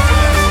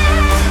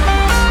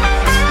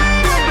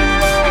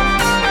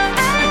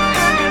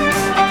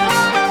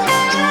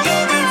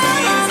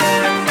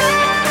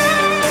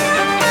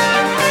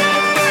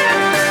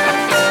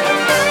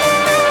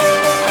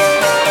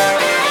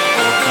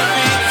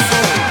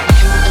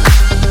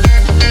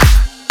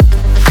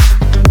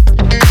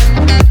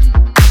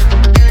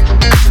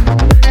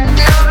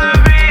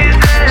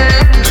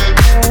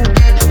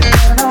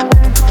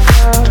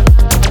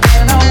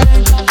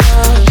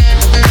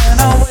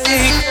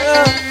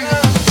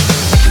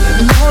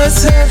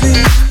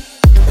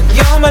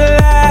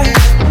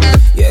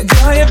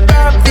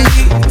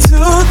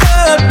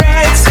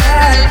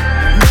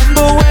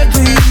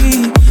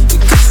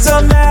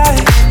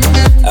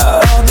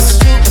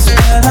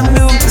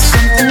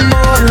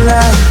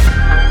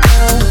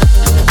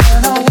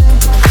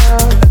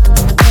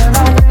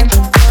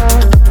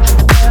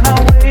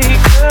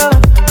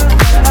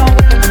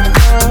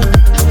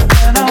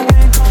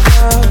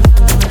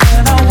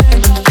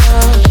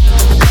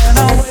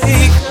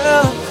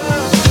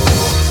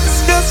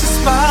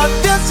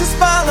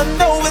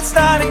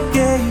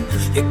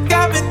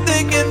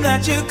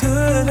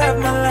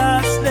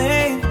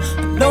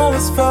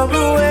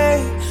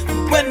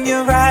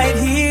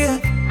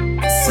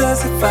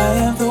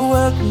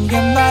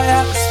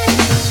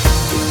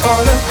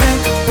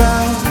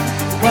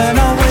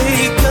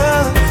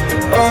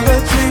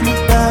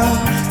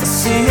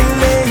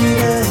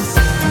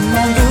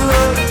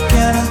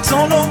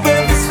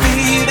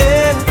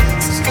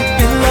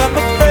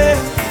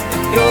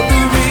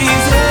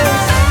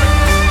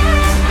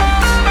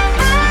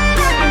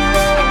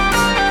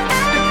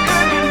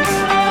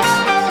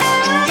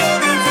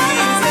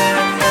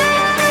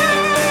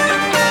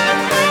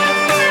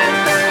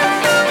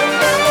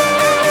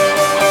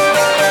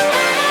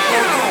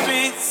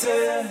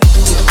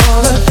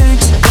 All I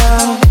think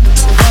about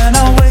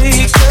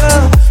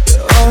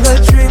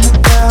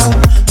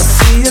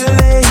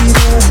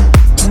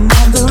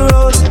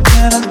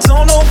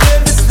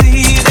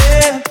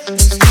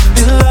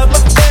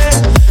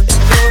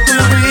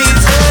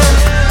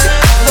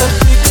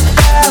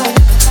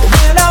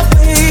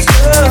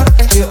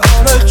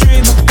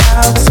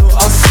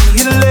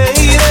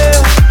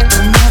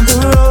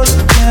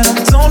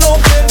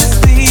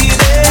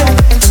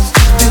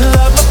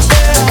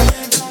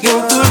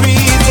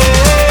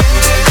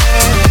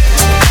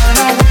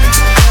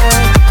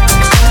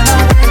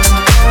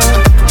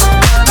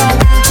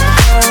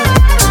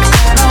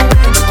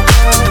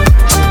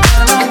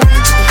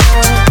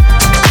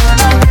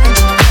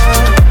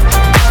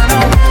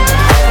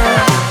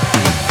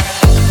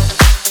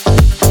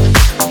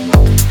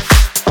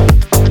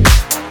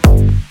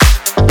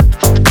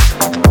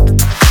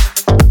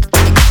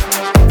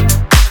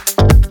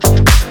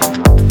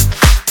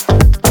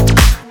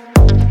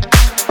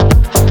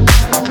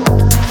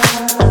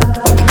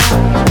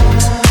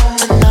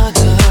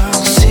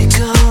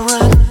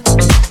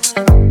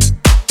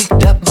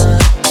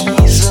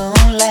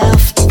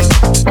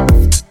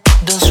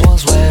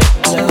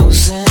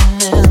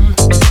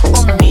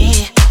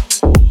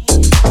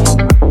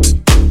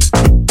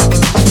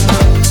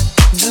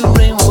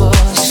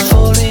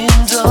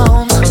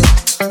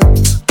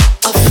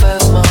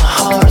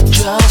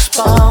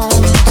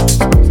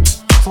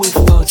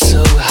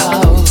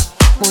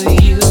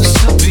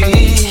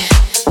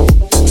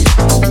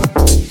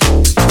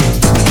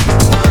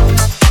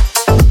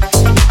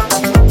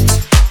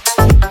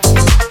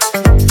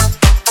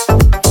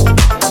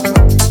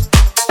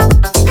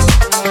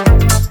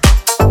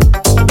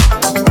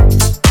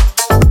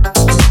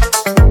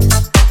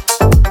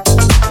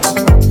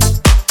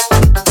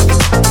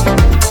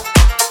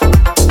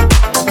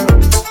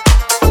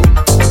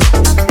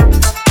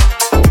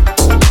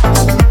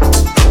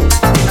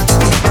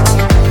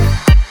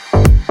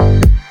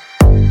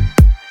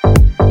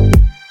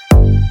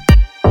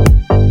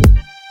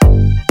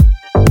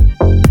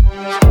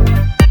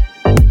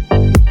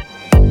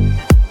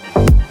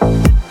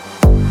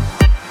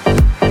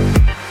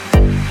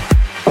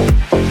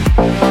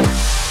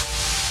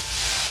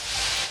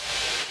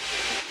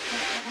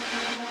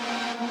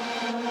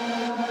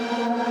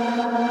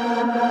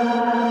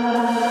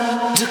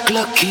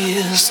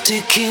keys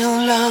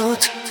ticking loud.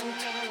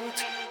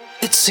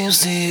 It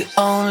seems the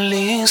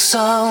only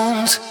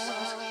sound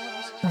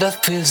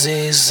that fills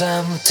this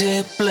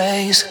empty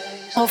place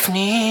of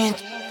need.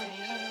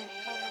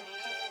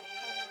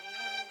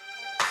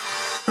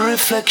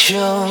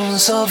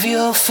 Reflections of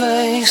your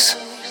face,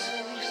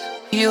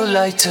 you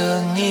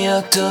lighter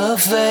near the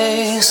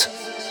vase,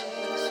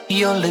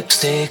 your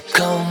lipstick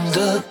on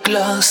the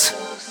glass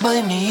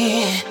by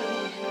me.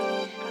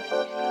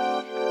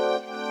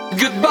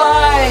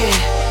 Goodbye,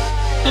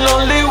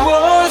 lonely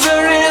words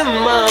are in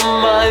my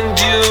mind.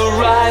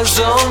 Your eyes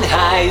don't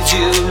hide,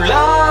 you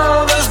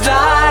lovers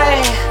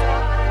die.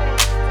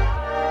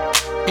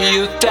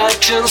 You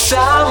touching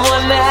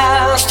someone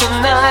else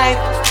tonight,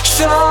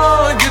 so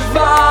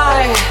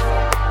goodbye.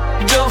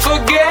 Don't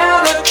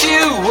forget that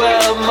you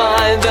were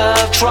mine.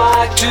 I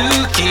try to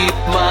keep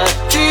my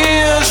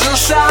tears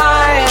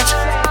inside.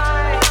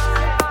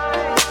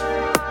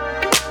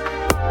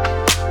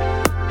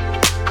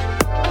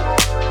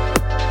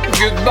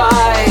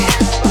 Goodbye.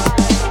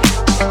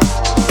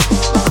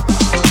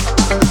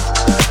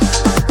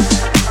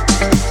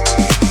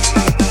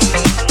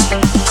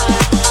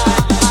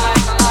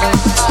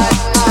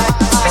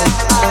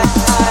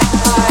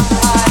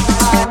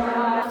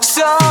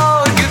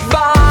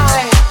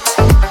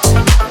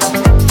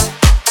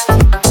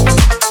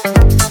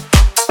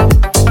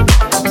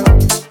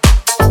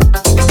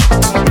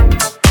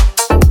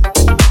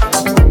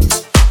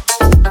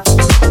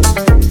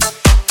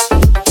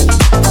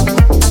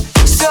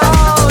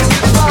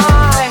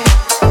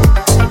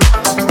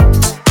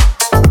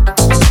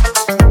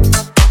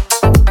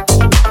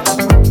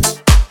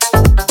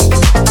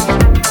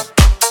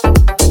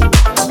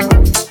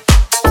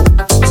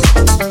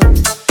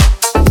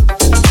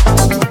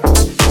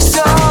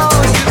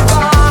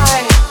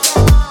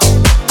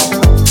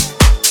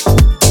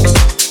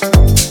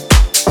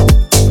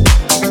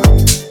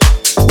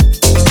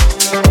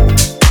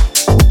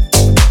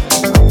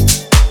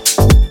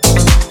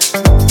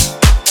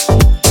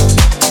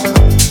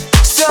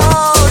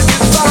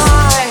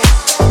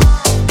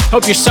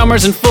 Hope your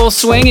summer's in full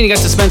swing and you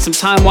got to spend some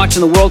time watching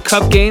the World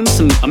Cup games.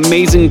 Some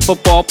amazing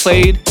football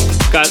played.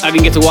 I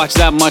didn't get to watch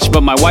that much,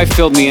 but my wife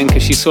filled me in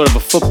because she's sort of a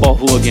football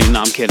hooligan.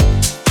 No, I'm kidding.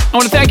 I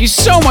want to thank you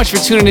so much for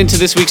tuning in to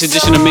this week's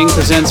edition of Ming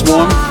Presents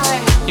Warm.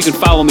 You can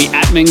follow me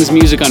at Ming's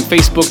Music on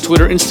Facebook,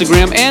 Twitter,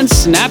 Instagram, and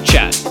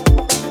Snapchat.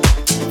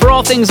 For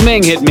all things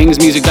Ming, hit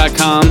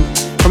mingsmusic.com.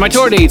 For my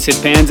tour dates, hit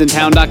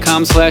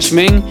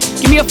fansintown.com/Ming.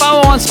 Give me a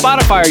follow on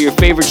Spotify or your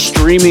favorite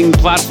streaming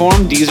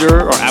platform, Deezer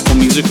or Apple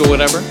Music or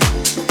whatever.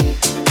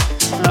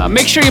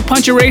 Make sure you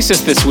punch a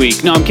racist this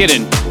week. No, I'm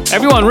kidding.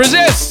 Everyone,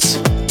 resists!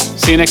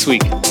 See you next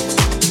week.